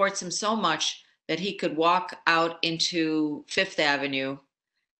supports him so much that he could walk out into Fifth Avenue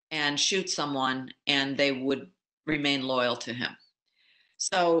and shoot someone and they would remain loyal to him.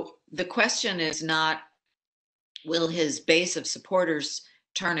 So the question is not, will his base of supporters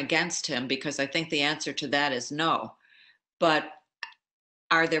turn against him? Because I think the answer to that is no. But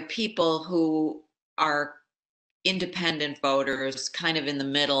are there people who are independent voters, kind of in the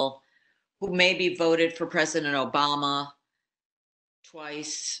middle, who maybe voted for President Obama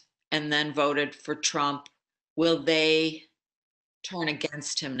twice and then voted for Trump? Will they turn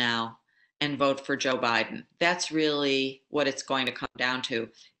against him now and vote for Joe Biden? That's really what it's going to come down to,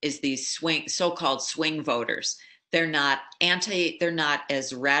 is these so-called swing voters. They're not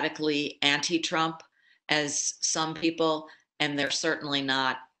as radically anti-Trump as some people, and they're certainly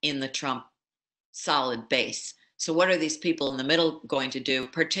not in the Trump solid base. So what are these people in the middle going to do,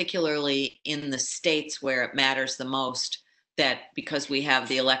 particularly in the states where it matters the most, that because we have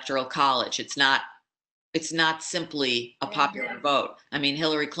the Electoral College, it's not simply a popular vote. I mean,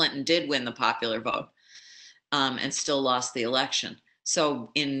 Hillary Clinton did win the popular vote and still lost the election.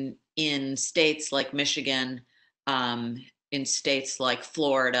 So in states like Michigan, in states like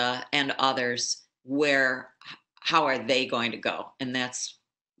Florida and others, how are they going to go? And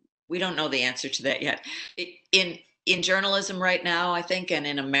we don't know the answer to that yet. In journalism right now, I think, and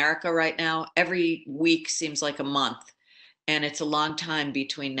in America right now, every week seems like a month, and it's a long time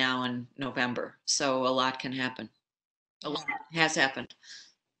between now and November. So a lot can happen. A lot has happened.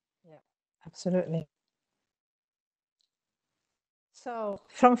 Yeah, absolutely. So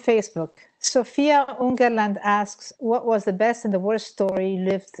from Facebook, Sophia Ungerland asks, what was the best and the worst story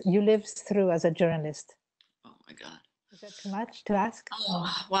you lived through as a journalist? Oh my God. Is that too much to ask?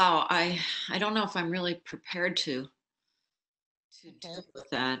 Oh, wow. I don't know if I'm really prepared to deal with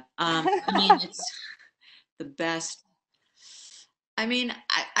that. I mean, it's the best. I mean,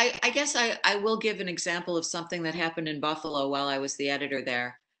 I guess I will give an example of something that happened in Buffalo while I was the editor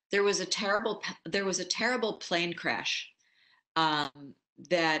there. There was a terrible plane crash.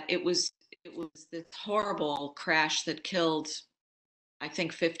 That it was this horrible crash that killed, I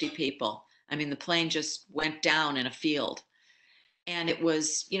think, 50 people. I mean, the plane just went down in a field, and it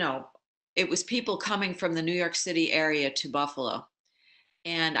was people coming from the New York City area to Buffalo,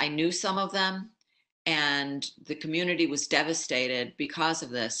 and I knew some of them, and the community was devastated because of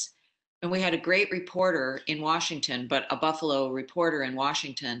this. And we had a great reporter in Washington, but a Buffalo reporter in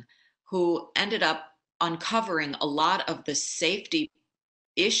Washington, who ended up uncovering a lot of the safety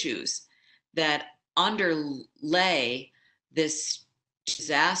issues that underlay this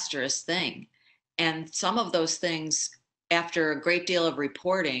disastrous thing. And some of those things, after a great deal of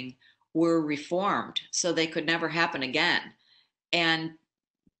reporting, were reformed so they could never happen again. And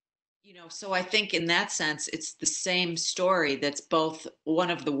so I think in that sense, it's the same story that's both one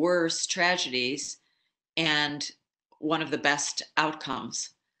of the worst tragedies and one of the best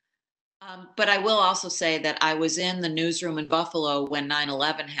outcomes. But I will also say that I was in the newsroom in Buffalo when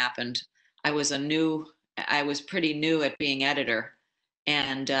 9/11 happened. I was pretty new at being editor,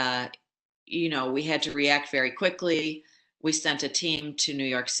 and we had to react very quickly. We sent a team to New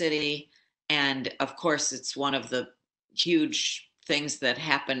York City, and of course, it's one of the huge things that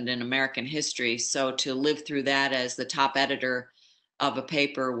happened in American history. So to live through that as the top editor of a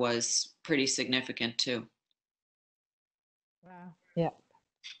paper was pretty significant too. Wow. Yeah.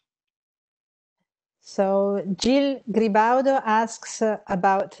 So Jill Gribaudo asks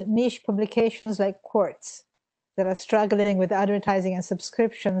about niche publications like Quartz that are struggling with advertising and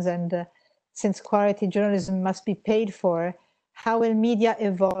subscriptions, and since quality journalism must be paid for, how will media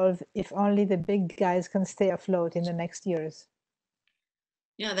evolve if only the big guys can stay afloat in the next years?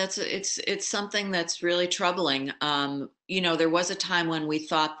 Yeah, it's something that's really troubling. There was a time when we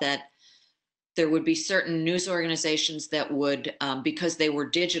thought that there would be certain news organizations that would, because they were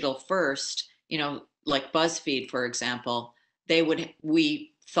digital first, like BuzzFeed, for example,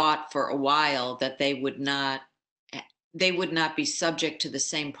 we thought for a while that they would not be subject to the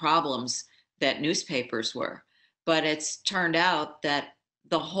same problems that newspapers were. But it's turned out that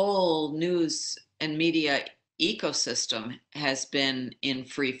the whole news and media ecosystem has been in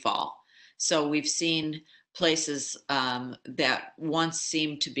free fall. So we've seen places that once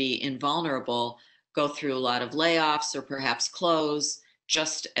seemed to be invulnerable go through a lot of layoffs or perhaps close,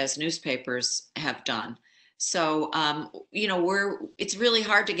 just as newspapers have done. So, it's really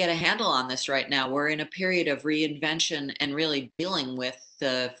hard to get a handle on this right now. We're in a period of reinvention and really dealing with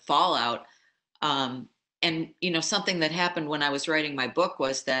the fallout. Something that happened when I was writing my book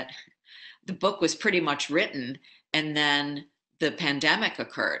was that the book was pretty much written, and then the pandemic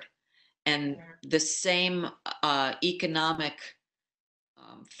occurred. And the same economic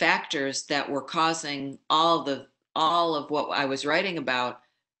factors that were causing all of what I was writing about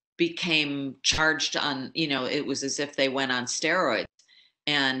became charged on, it was as if they went on steroids,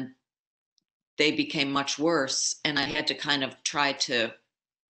 and they became much worse. And I had to kind of try to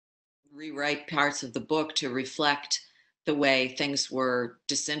rewrite parts of the book to reflect the way things were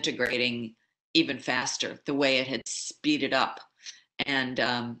disintegrating even faster, the way it had speeded up. And,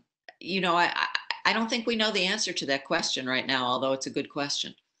 I don't think we know the answer to that question right now, although it's a good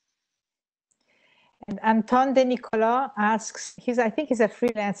question. And Anton De Nicolas asks, I think he's a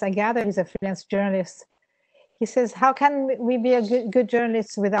freelance, I gather he's a freelance journalist. He says, how can we be a good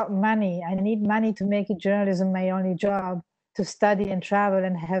journalist without money? I need money to make journalism my only job, to study and travel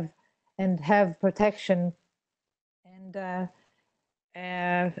and have protection.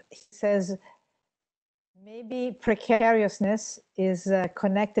 And he says, maybe precariousness is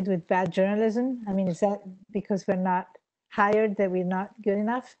connected with bad journalism. I mean, is that because we're not hired, that we're not good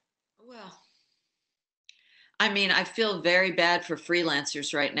enough? Well, I mean, I feel very bad for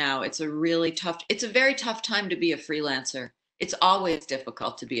freelancers right now. It's a very tough time to be a freelancer. It's always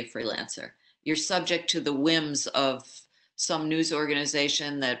difficult to be a freelancer. You're subject to the whims of some news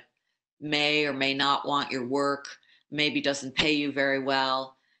organization that may or may not want your work, maybe doesn't pay you very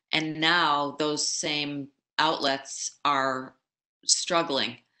well. And now those same outlets are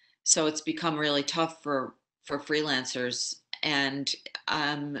struggling. So it's become really tough for freelancers. And,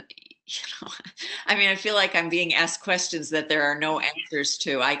 I feel like I'm being asked questions that there are no answers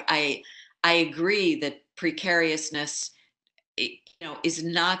to. I agree that precariousness, is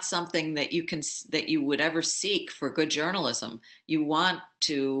not something that you would ever seek for good journalism. You want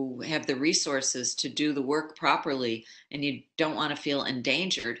to have the resources to do the work properly, and you don't want to feel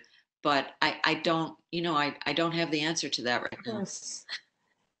endangered. But I don't have the answer to that right now.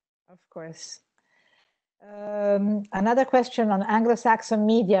 Of course. Another question on Anglo-Saxon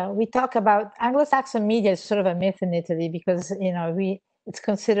media. We talk about Anglo-Saxon media is sort of a myth in Italy because it's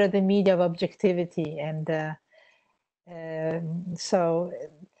considered the media of objectivity, and so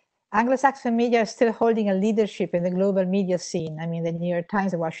Anglo-Saxon media is still holding a leadership in the global media scene. I mean, the New York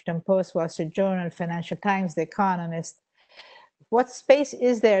Times, the Washington Post, Wall Street Journal, Financial Times, The Economist. What space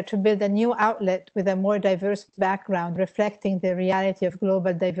is there to build a new outlet with a more diverse background reflecting the reality of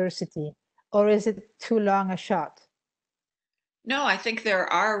global diversity? or is it too long a shot? No, I think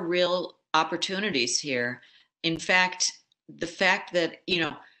there are real opportunities here. In fact, the fact that,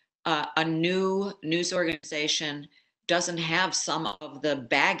 a new news organization doesn't have some of the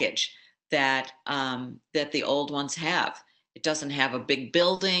baggage that that the old ones have. It doesn't have a big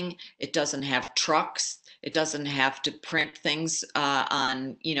building. It doesn't have trucks. It doesn't have to print things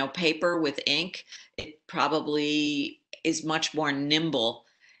on, paper with ink. It probably is much more nimble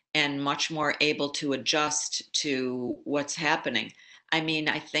and much more able to adjust to what's happening. I mean,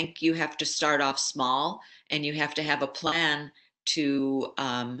 I think you have to start off small and you have to have a plan to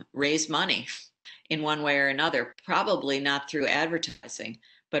raise money in one way or another, probably not through advertising,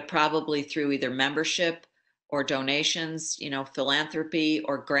 but probably through either membership or donations, philanthropy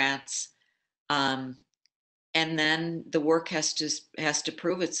or grants. And then the work has to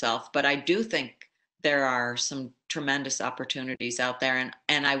prove itself. But I do think there are some tremendous opportunities out there,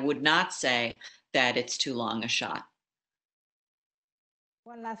 and I would not say that it's too long a shot.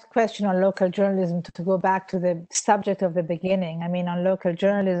 One last question on local journalism to go back to the subject of the beginning. I mean, on local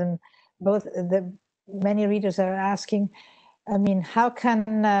journalism, many readers are asking, I mean, how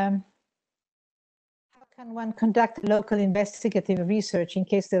can one conduct local investigative research in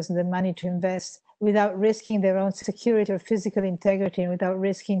case there's the money to invest without risking their own security or physical integrity and without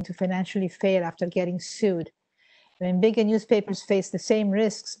risking to financially fail after getting sued? I mean, bigger newspapers face the same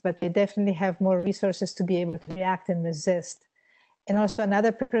risks, but they definitely have more resources to be able to react and resist. And also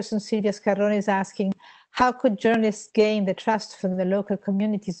another person, Silvia Scarrone, is asking, how could journalists gain the trust from the local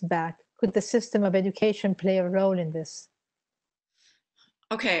communities back? Could the system of education play a role in this?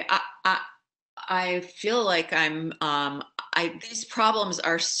 Okay, I feel like these problems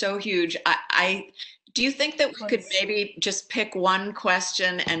are so huge. Do you think that we could maybe just pick one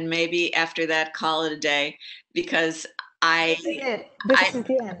question and maybe after that call it a day? Because This is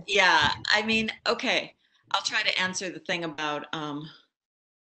the end. Yeah, I mean, okay, I'll try to answer the thing about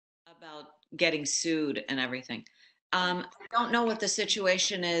getting sued and everything. I don't know what the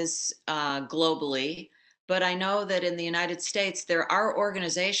situation is globally, but I know that in the United States, there are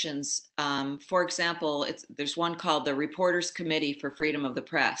organizations, for example, there's one called the Reporters Committee for Freedom of the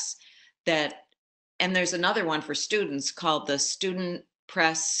Press, and there's another one for students called the Student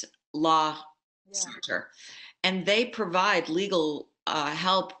Press Law Center. And they provide legal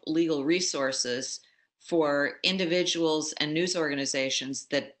help, legal resources for individuals and news organizations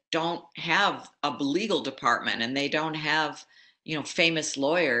that don't have a legal department and they don't have, famous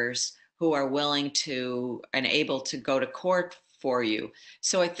lawyers who are willing to and able to go to court for you.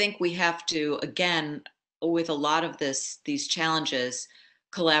 So I think we have to, again, with a lot of these challenges,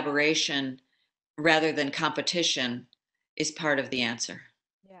 collaboration rather than competition is part of the answer.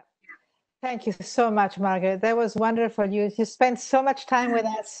 Thank you so much, Margaret. That was wonderful. You spent so much time with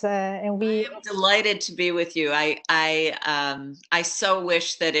us, and I am delighted to be with you. I so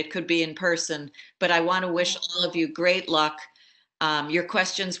wish that it could be in person, but I want to wish all of you great luck. Your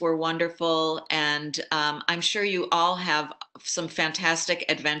questions were wonderful, and I'm sure you all have some fantastic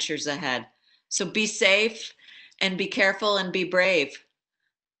adventures ahead. So be safe, and be careful, and be brave.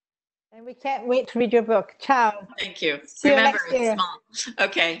 And we can't wait to read your book. Ciao. Thank you. See Remember, you next year. it's small.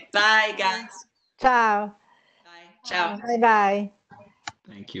 Okay. Bye, guys. Ciao. Bye. Ciao. Bye bye.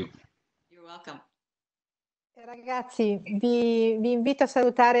 Thank you. You're welcome. Ragazzi, vi invito a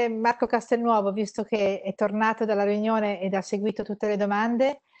salutare Marco Castelnuovo, visto che è tornato dalla riunione ed ha seguito tutte le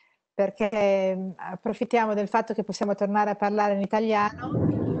domande, perché approfittiamo del fatto che possiamo tornare a parlare in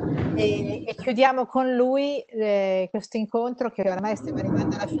italiano e chiudiamo con lui questo incontro che oramai stiamo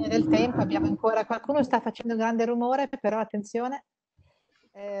arrivando alla fine del tempo. Abbiamo ancora qualcuno sta facendo grande rumore, però attenzione.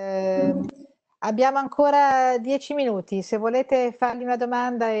 Abbiamo ancora 10 minuti. Se volete fargli una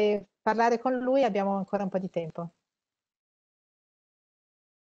domanda e parlare con lui, abbiamo ancora un po' di tempo.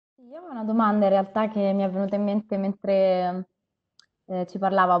 Io avevo una domanda in realtà che mi è venuta in mente mentre ci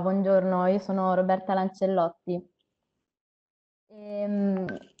parlava. Buongiorno, io sono Roberta Lancellotti.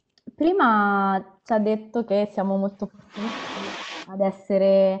 Prima ci ha detto che siamo molto fortunati ad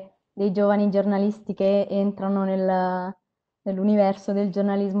essere dei giovani giornalisti che entrano nell'universo del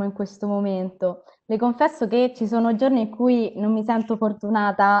giornalismo in questo momento. Le confesso che ci sono giorni in cui non mi sento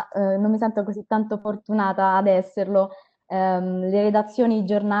fortunata, non mi sento così tanto fortunata ad esserlo. Le redazioni, i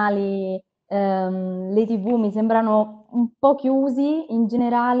giornali, le TV mi sembrano un po' chiusi in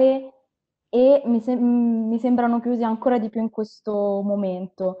generale e mi sembrano chiusi ancora di più in questo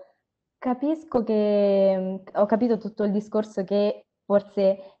momento. Capisco che ho capito tutto il discorso che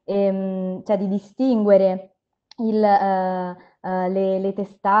forse cioè di distinguere le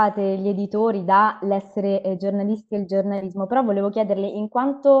testate, gli editori dall'essere giornalisti e il giornalismo, però volevo chiederle in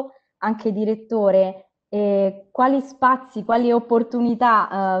quanto anche direttore, quali spazi, quali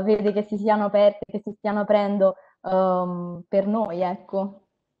opportunità vede che si siano aperte, che si stiano aprendo per noi, ecco?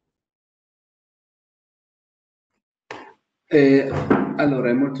 Allora,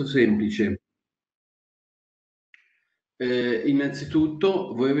 è molto semplice.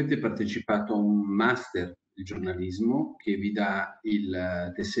 Innanzitutto, voi avete partecipato a un master di giornalismo che vi dà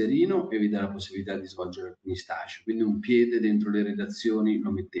il tesserino e vi dà la possibilità di svolgere alcuni stage, quindi un piede dentro le redazioni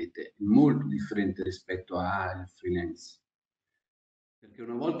lo mettete, molto differente rispetto al freelance. Perché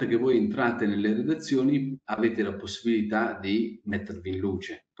una volta che voi entrate nelle redazioni avete la possibilità di mettervi in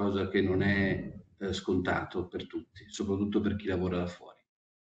luce, cosa che non è scontato per tutti, soprattutto per chi lavora da fuori.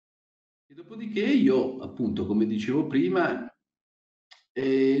 E dopodiché io, appunto, come dicevo prima,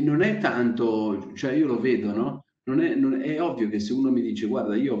 non è tanto, cioè io lo vedo, no? È ovvio che se uno mi dice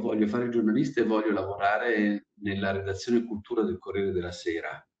guarda, io voglio fare il giornalista e voglio lavorare nella redazione cultura del Corriere della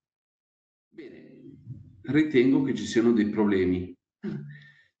Sera, bene, ritengo che ci siano dei problemi.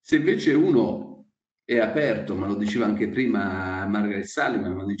 Se invece uno è aperto, ma lo diceva anche prima Margaret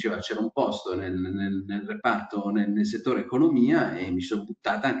Sullivan, lo diceva c'era un posto nel reparto, nel settore economia e mi sono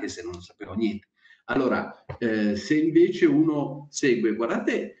buttata anche se non sapevo niente. Allora, se invece uno segue,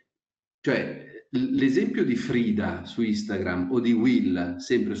 guardate, cioè l'esempio di Frida su Instagram o di Will,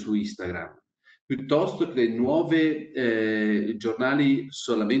 sempre su Instagram, piuttosto che nuove giornali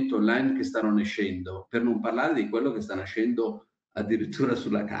solamente online che stanno nascendo, per non parlare di quello che sta nascendo addirittura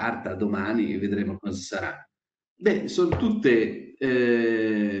sulla carta domani e vedremo cosa sarà. Beh, sono tutte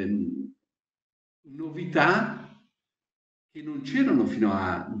novità che non c'erano fino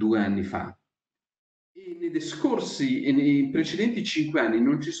a 2 anni fa. E nei precedenti 5 anni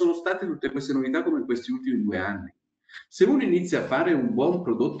non ci sono state tutte queste novità come in questi ultimi 2 anni. Se uno inizia a fare un buon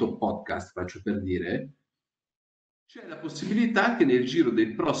prodotto podcast, faccio per dire, c'è la possibilità che nel giro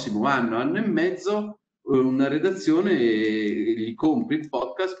del prossimo anno e mezzo, una redazione gli compri il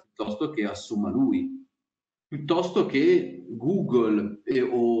podcast piuttosto che assuma lui, piuttosto che Google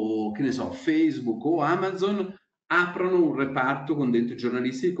o che ne so, Facebook o Amazon aprono un reparto con dentro i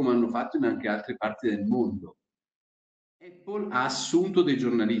giornalisti come hanno fatto in anche altre parti del mondo. Apple ha assunto dei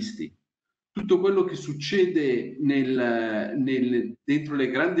giornalisti. Tutto quello che succede dentro le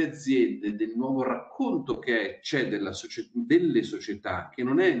grandi aziende, del nuovo racconto che c'è delle società, che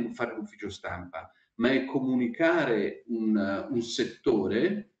non è fare l'ufficio stampa, ma è comunicare un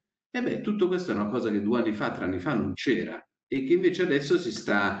settore, e beh, tutto questo è una cosa che 2 anni fa, 3 anni fa non c'era e che invece adesso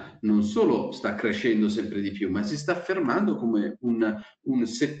non solo sta crescendo sempre di più, ma si sta affermando come un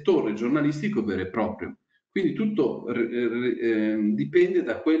settore giornalistico vero e proprio. Quindi tutto dipende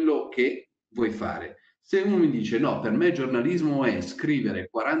da quello che vuoi fare. Se uno mi dice no, per me giornalismo è scrivere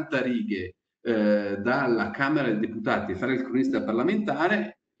 40 righe dalla Camera dei Deputati e fare il cronista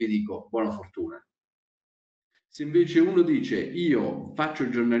parlamentare, vi dico buona fortuna. Se invece uno dice io faccio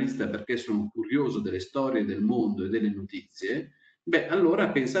il giornalista perché sono curioso delle storie del mondo e delle notizie, beh,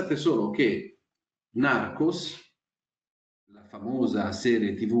 allora pensate solo che Narcos, la famosa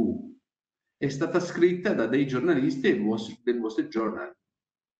serie TV, è stata scritta da dei giornalisti del Wall Street Journal,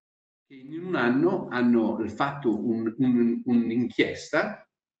 che in un anno hanno fatto un'inchiesta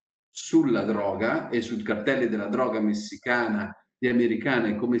sulla droga e sui cartelli della droga messicana e americana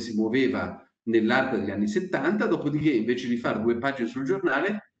e come si muoveva nell'arco degli anni 70, dopodiché invece di fare 2 pagine sul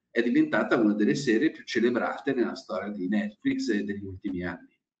giornale è diventata una delle serie più celebrate nella storia di Netflix e degli ultimi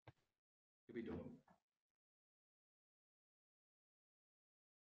anni. Capito?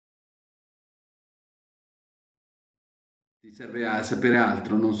 Ti serve a sapere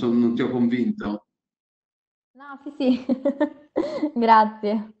altro? Non ti ho convinto? No, sì, sì,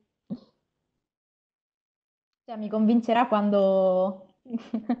 grazie. Cioè, mi convincerà quando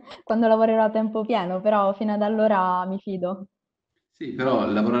lavorerò a tempo pieno, però fino ad allora mi fido. Sì, però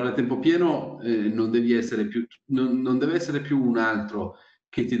lavorare a tempo pieno non deve essere più un altro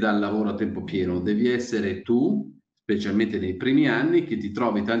che ti dà il lavoro a tempo pieno, devi essere tu, specialmente nei primi anni, che ti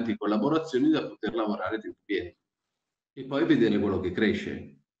trovi tante collaborazioni da poter lavorare a tempo pieno e poi vedere quello che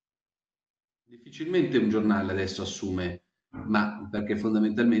cresce. Difficilmente un giornale adesso assume, ma perché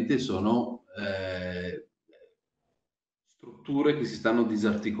fondamentalmente sono strutture che si stanno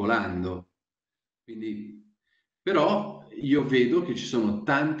disarticolando. Quindi, però io vedo che ci sono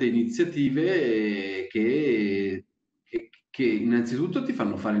tante iniziative che innanzitutto ti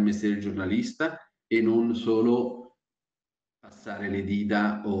fanno fare il mestiere di giornalista e non solo passare le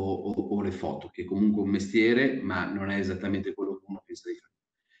dita o le foto, che è comunque un mestiere, ma non è esattamente quello che uno pensa di fare.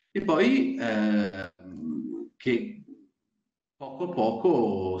 E poi che poco a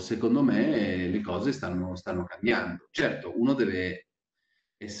poco, secondo me, le cose stanno cambiando. Certo, uno deve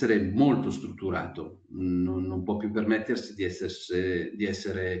essere molto strutturato, non può più permettersi di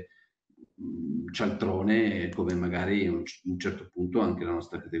essere cialtrone, come magari a un certo punto anche la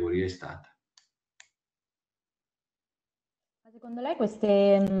nostra categoria è stata. Secondo lei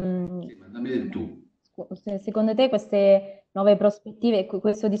queste, Sì, ma dammi del tu. secondo te queste nuove prospettive,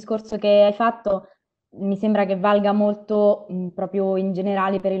 questo discorso che hai fatto, mi sembra che valga molto proprio in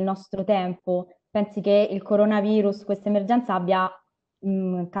generale per il nostro tempo. Pensi che il coronavirus, questa emergenza abbia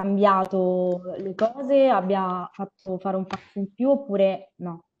cambiato le cose, abbia fatto fare un passo in più oppure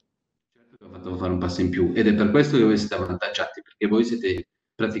no? Ho fatto fare un passo in più ed è per questo che voi siete avvantaggiati, perché voi siete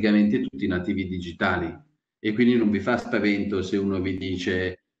praticamente tutti nativi digitali e quindi non vi fa spavento se uno vi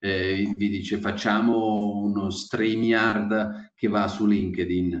dice facciamo uno StreamYard che va su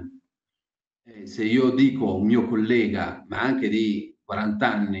LinkedIn. Se io dico a un mio collega, ma anche di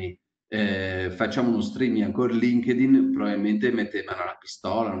 40 anni, facciamo uno streaming con LinkedIn, probabilmente mette mano alla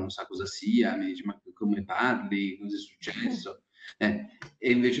pistola, non sa cosa sia, mi dice ma come parli, cosa è successo?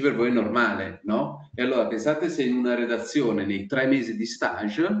 E invece per voi è normale, no? E allora pensate se in una redazione nei 3 mesi di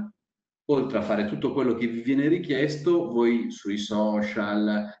stage, oltre a fare tutto quello che vi viene richiesto, voi sui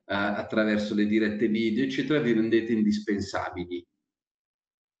social, attraverso le dirette video, eccetera, vi rendete indispensabili.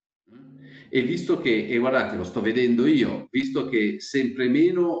 E visto che, e guardate, lo sto vedendo io, visto che sempre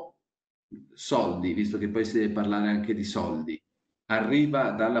meno soldi, visto che poi si deve parlare anche di soldi,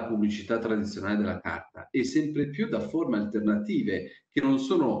 arriva dalla pubblicità tradizionale della carta e sempre più da forme alternative che non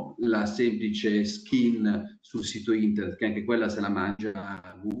sono la semplice skin sul sito internet, che anche quella se la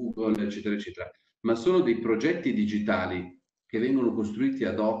mangia Google, eccetera, eccetera, ma sono dei progetti digitali che vengono costruiti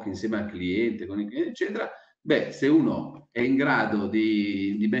ad hoc insieme al cliente, con il cliente, eccetera. Beh, se uno è in grado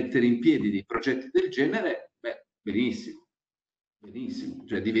di mettere in piedi dei progetti del genere, beh, benissimo, benissimo,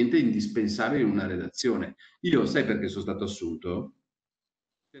 cioè diventa indispensabile in una redazione. Io sai perché sono stato assunto?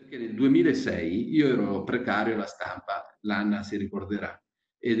 Perché nel 2006 io ero precario alla stampa, l'Anna si ricorderà,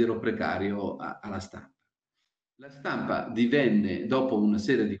 ed ero precario alla stampa. La stampa divenne, dopo una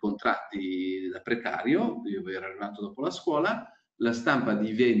serie di contratti da precario, io ero arrivato dopo la scuola, la stampa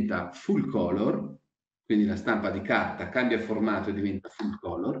diventa full color, quindi la stampa di carta cambia formato e diventa full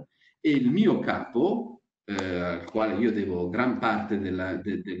color, e il mio capo, al quale io devo gran parte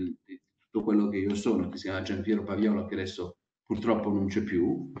di tutto quello che io sono, che si chiama Giampiero Paviolo, che adesso purtroppo non c'è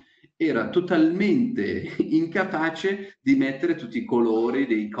più, era totalmente incapace di mettere tutti i colori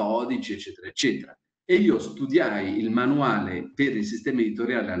dei codici, eccetera, eccetera. E io studiai il manuale per il sistema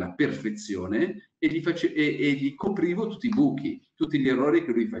editoriale alla perfezione e gli coprivo tutti i buchi, tutti gli errori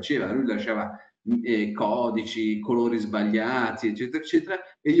che lui faceva. Lui lasciava codici, colori sbagliati, eccetera, eccetera,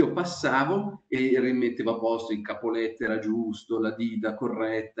 e io passavo e rimettevo a posto il capolettera giusto, la dita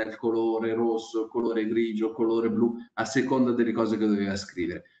corretta, il colore rosso, il colore grigio, il colore blu, a seconda delle cose che doveva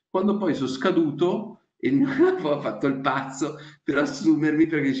scrivere. Quando poi sono scaduto, e il mio capo ha fatto il pazzo per assumermi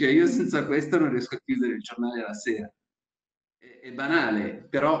perché diceva io senza questo non riesco a chiudere il giornale la sera. È banale,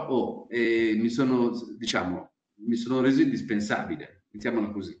 però mi sono reso indispensabile, mettiamola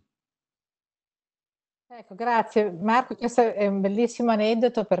così. Ecco, grazie Marco, questo è un bellissimo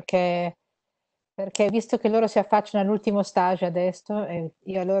aneddoto perché visto che loro si affacciano all'ultimo stage adesso, e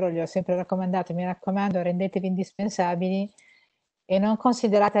io a loro gli ho sempre raccomandato, mi raccomando, rendetevi indispensabili e non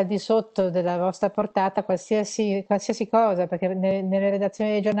considerate al di sotto della vostra portata qualsiasi cosa, perché nelle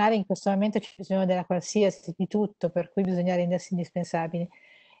redazioni dei giornali in questo momento c'è bisogno della qualsiasi, di tutto, per cui bisogna rendersi indispensabili.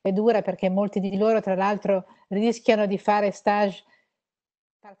 È dura perché molti di loro, tra l'altro, rischiano di fare stage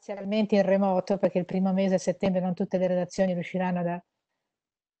parzialmente in remoto, perché il primo mese a settembre non tutte le redazioni riusciranno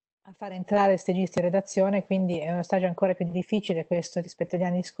a fare entrare stagisti in redazione, quindi è uno stage ancora più difficile questo rispetto agli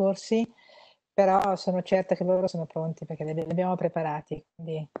anni scorsi, però sono certa che loro sono pronti perché li abbiamo preparati,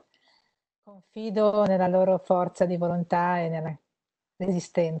 quindi confido nella loro forza di volontà e nella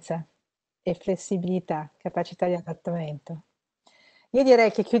resistenza e flessibilità, capacità di adattamento. Io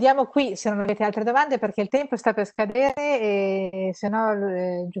direi che chiudiamo qui, se non avete altre domande, perché il tempo sta per scadere e se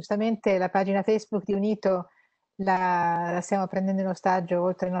no giustamente la pagina Facebook di Unito la stiamo prendendo in ostaggio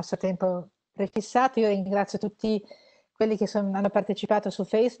oltre il nostro tempo prefissato. Io ringrazio tutti quelli che hanno partecipato su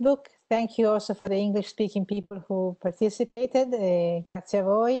Facebook. Thank you also for the English speaking people who participated. E grazie a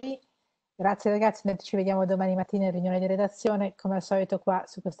voi. Grazie ragazzi, noi ci vediamo domani mattina in riunione di redazione, come al solito qua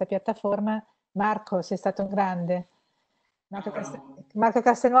su questa piattaforma. Marco, sei stato un grande. Marco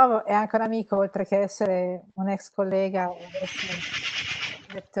Castelnuovo è anche un amico, oltre che essere un ex collega,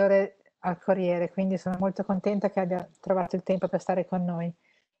 direttore al Corriere, quindi sono molto contenta che abbia trovato il tempo per stare con noi.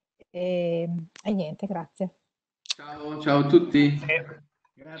 E niente, grazie. Ciao a tutti.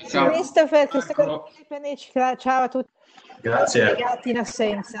 Ciao. Christopher ciao a tutti. Grazie. In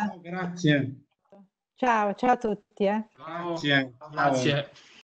assenza. Grazie. Ciao a tutti. Grazie.